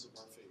fundamentals of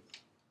our faith.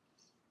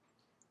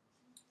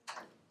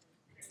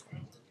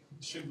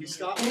 Should we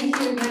stop? Thank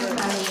you,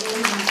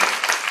 Mr.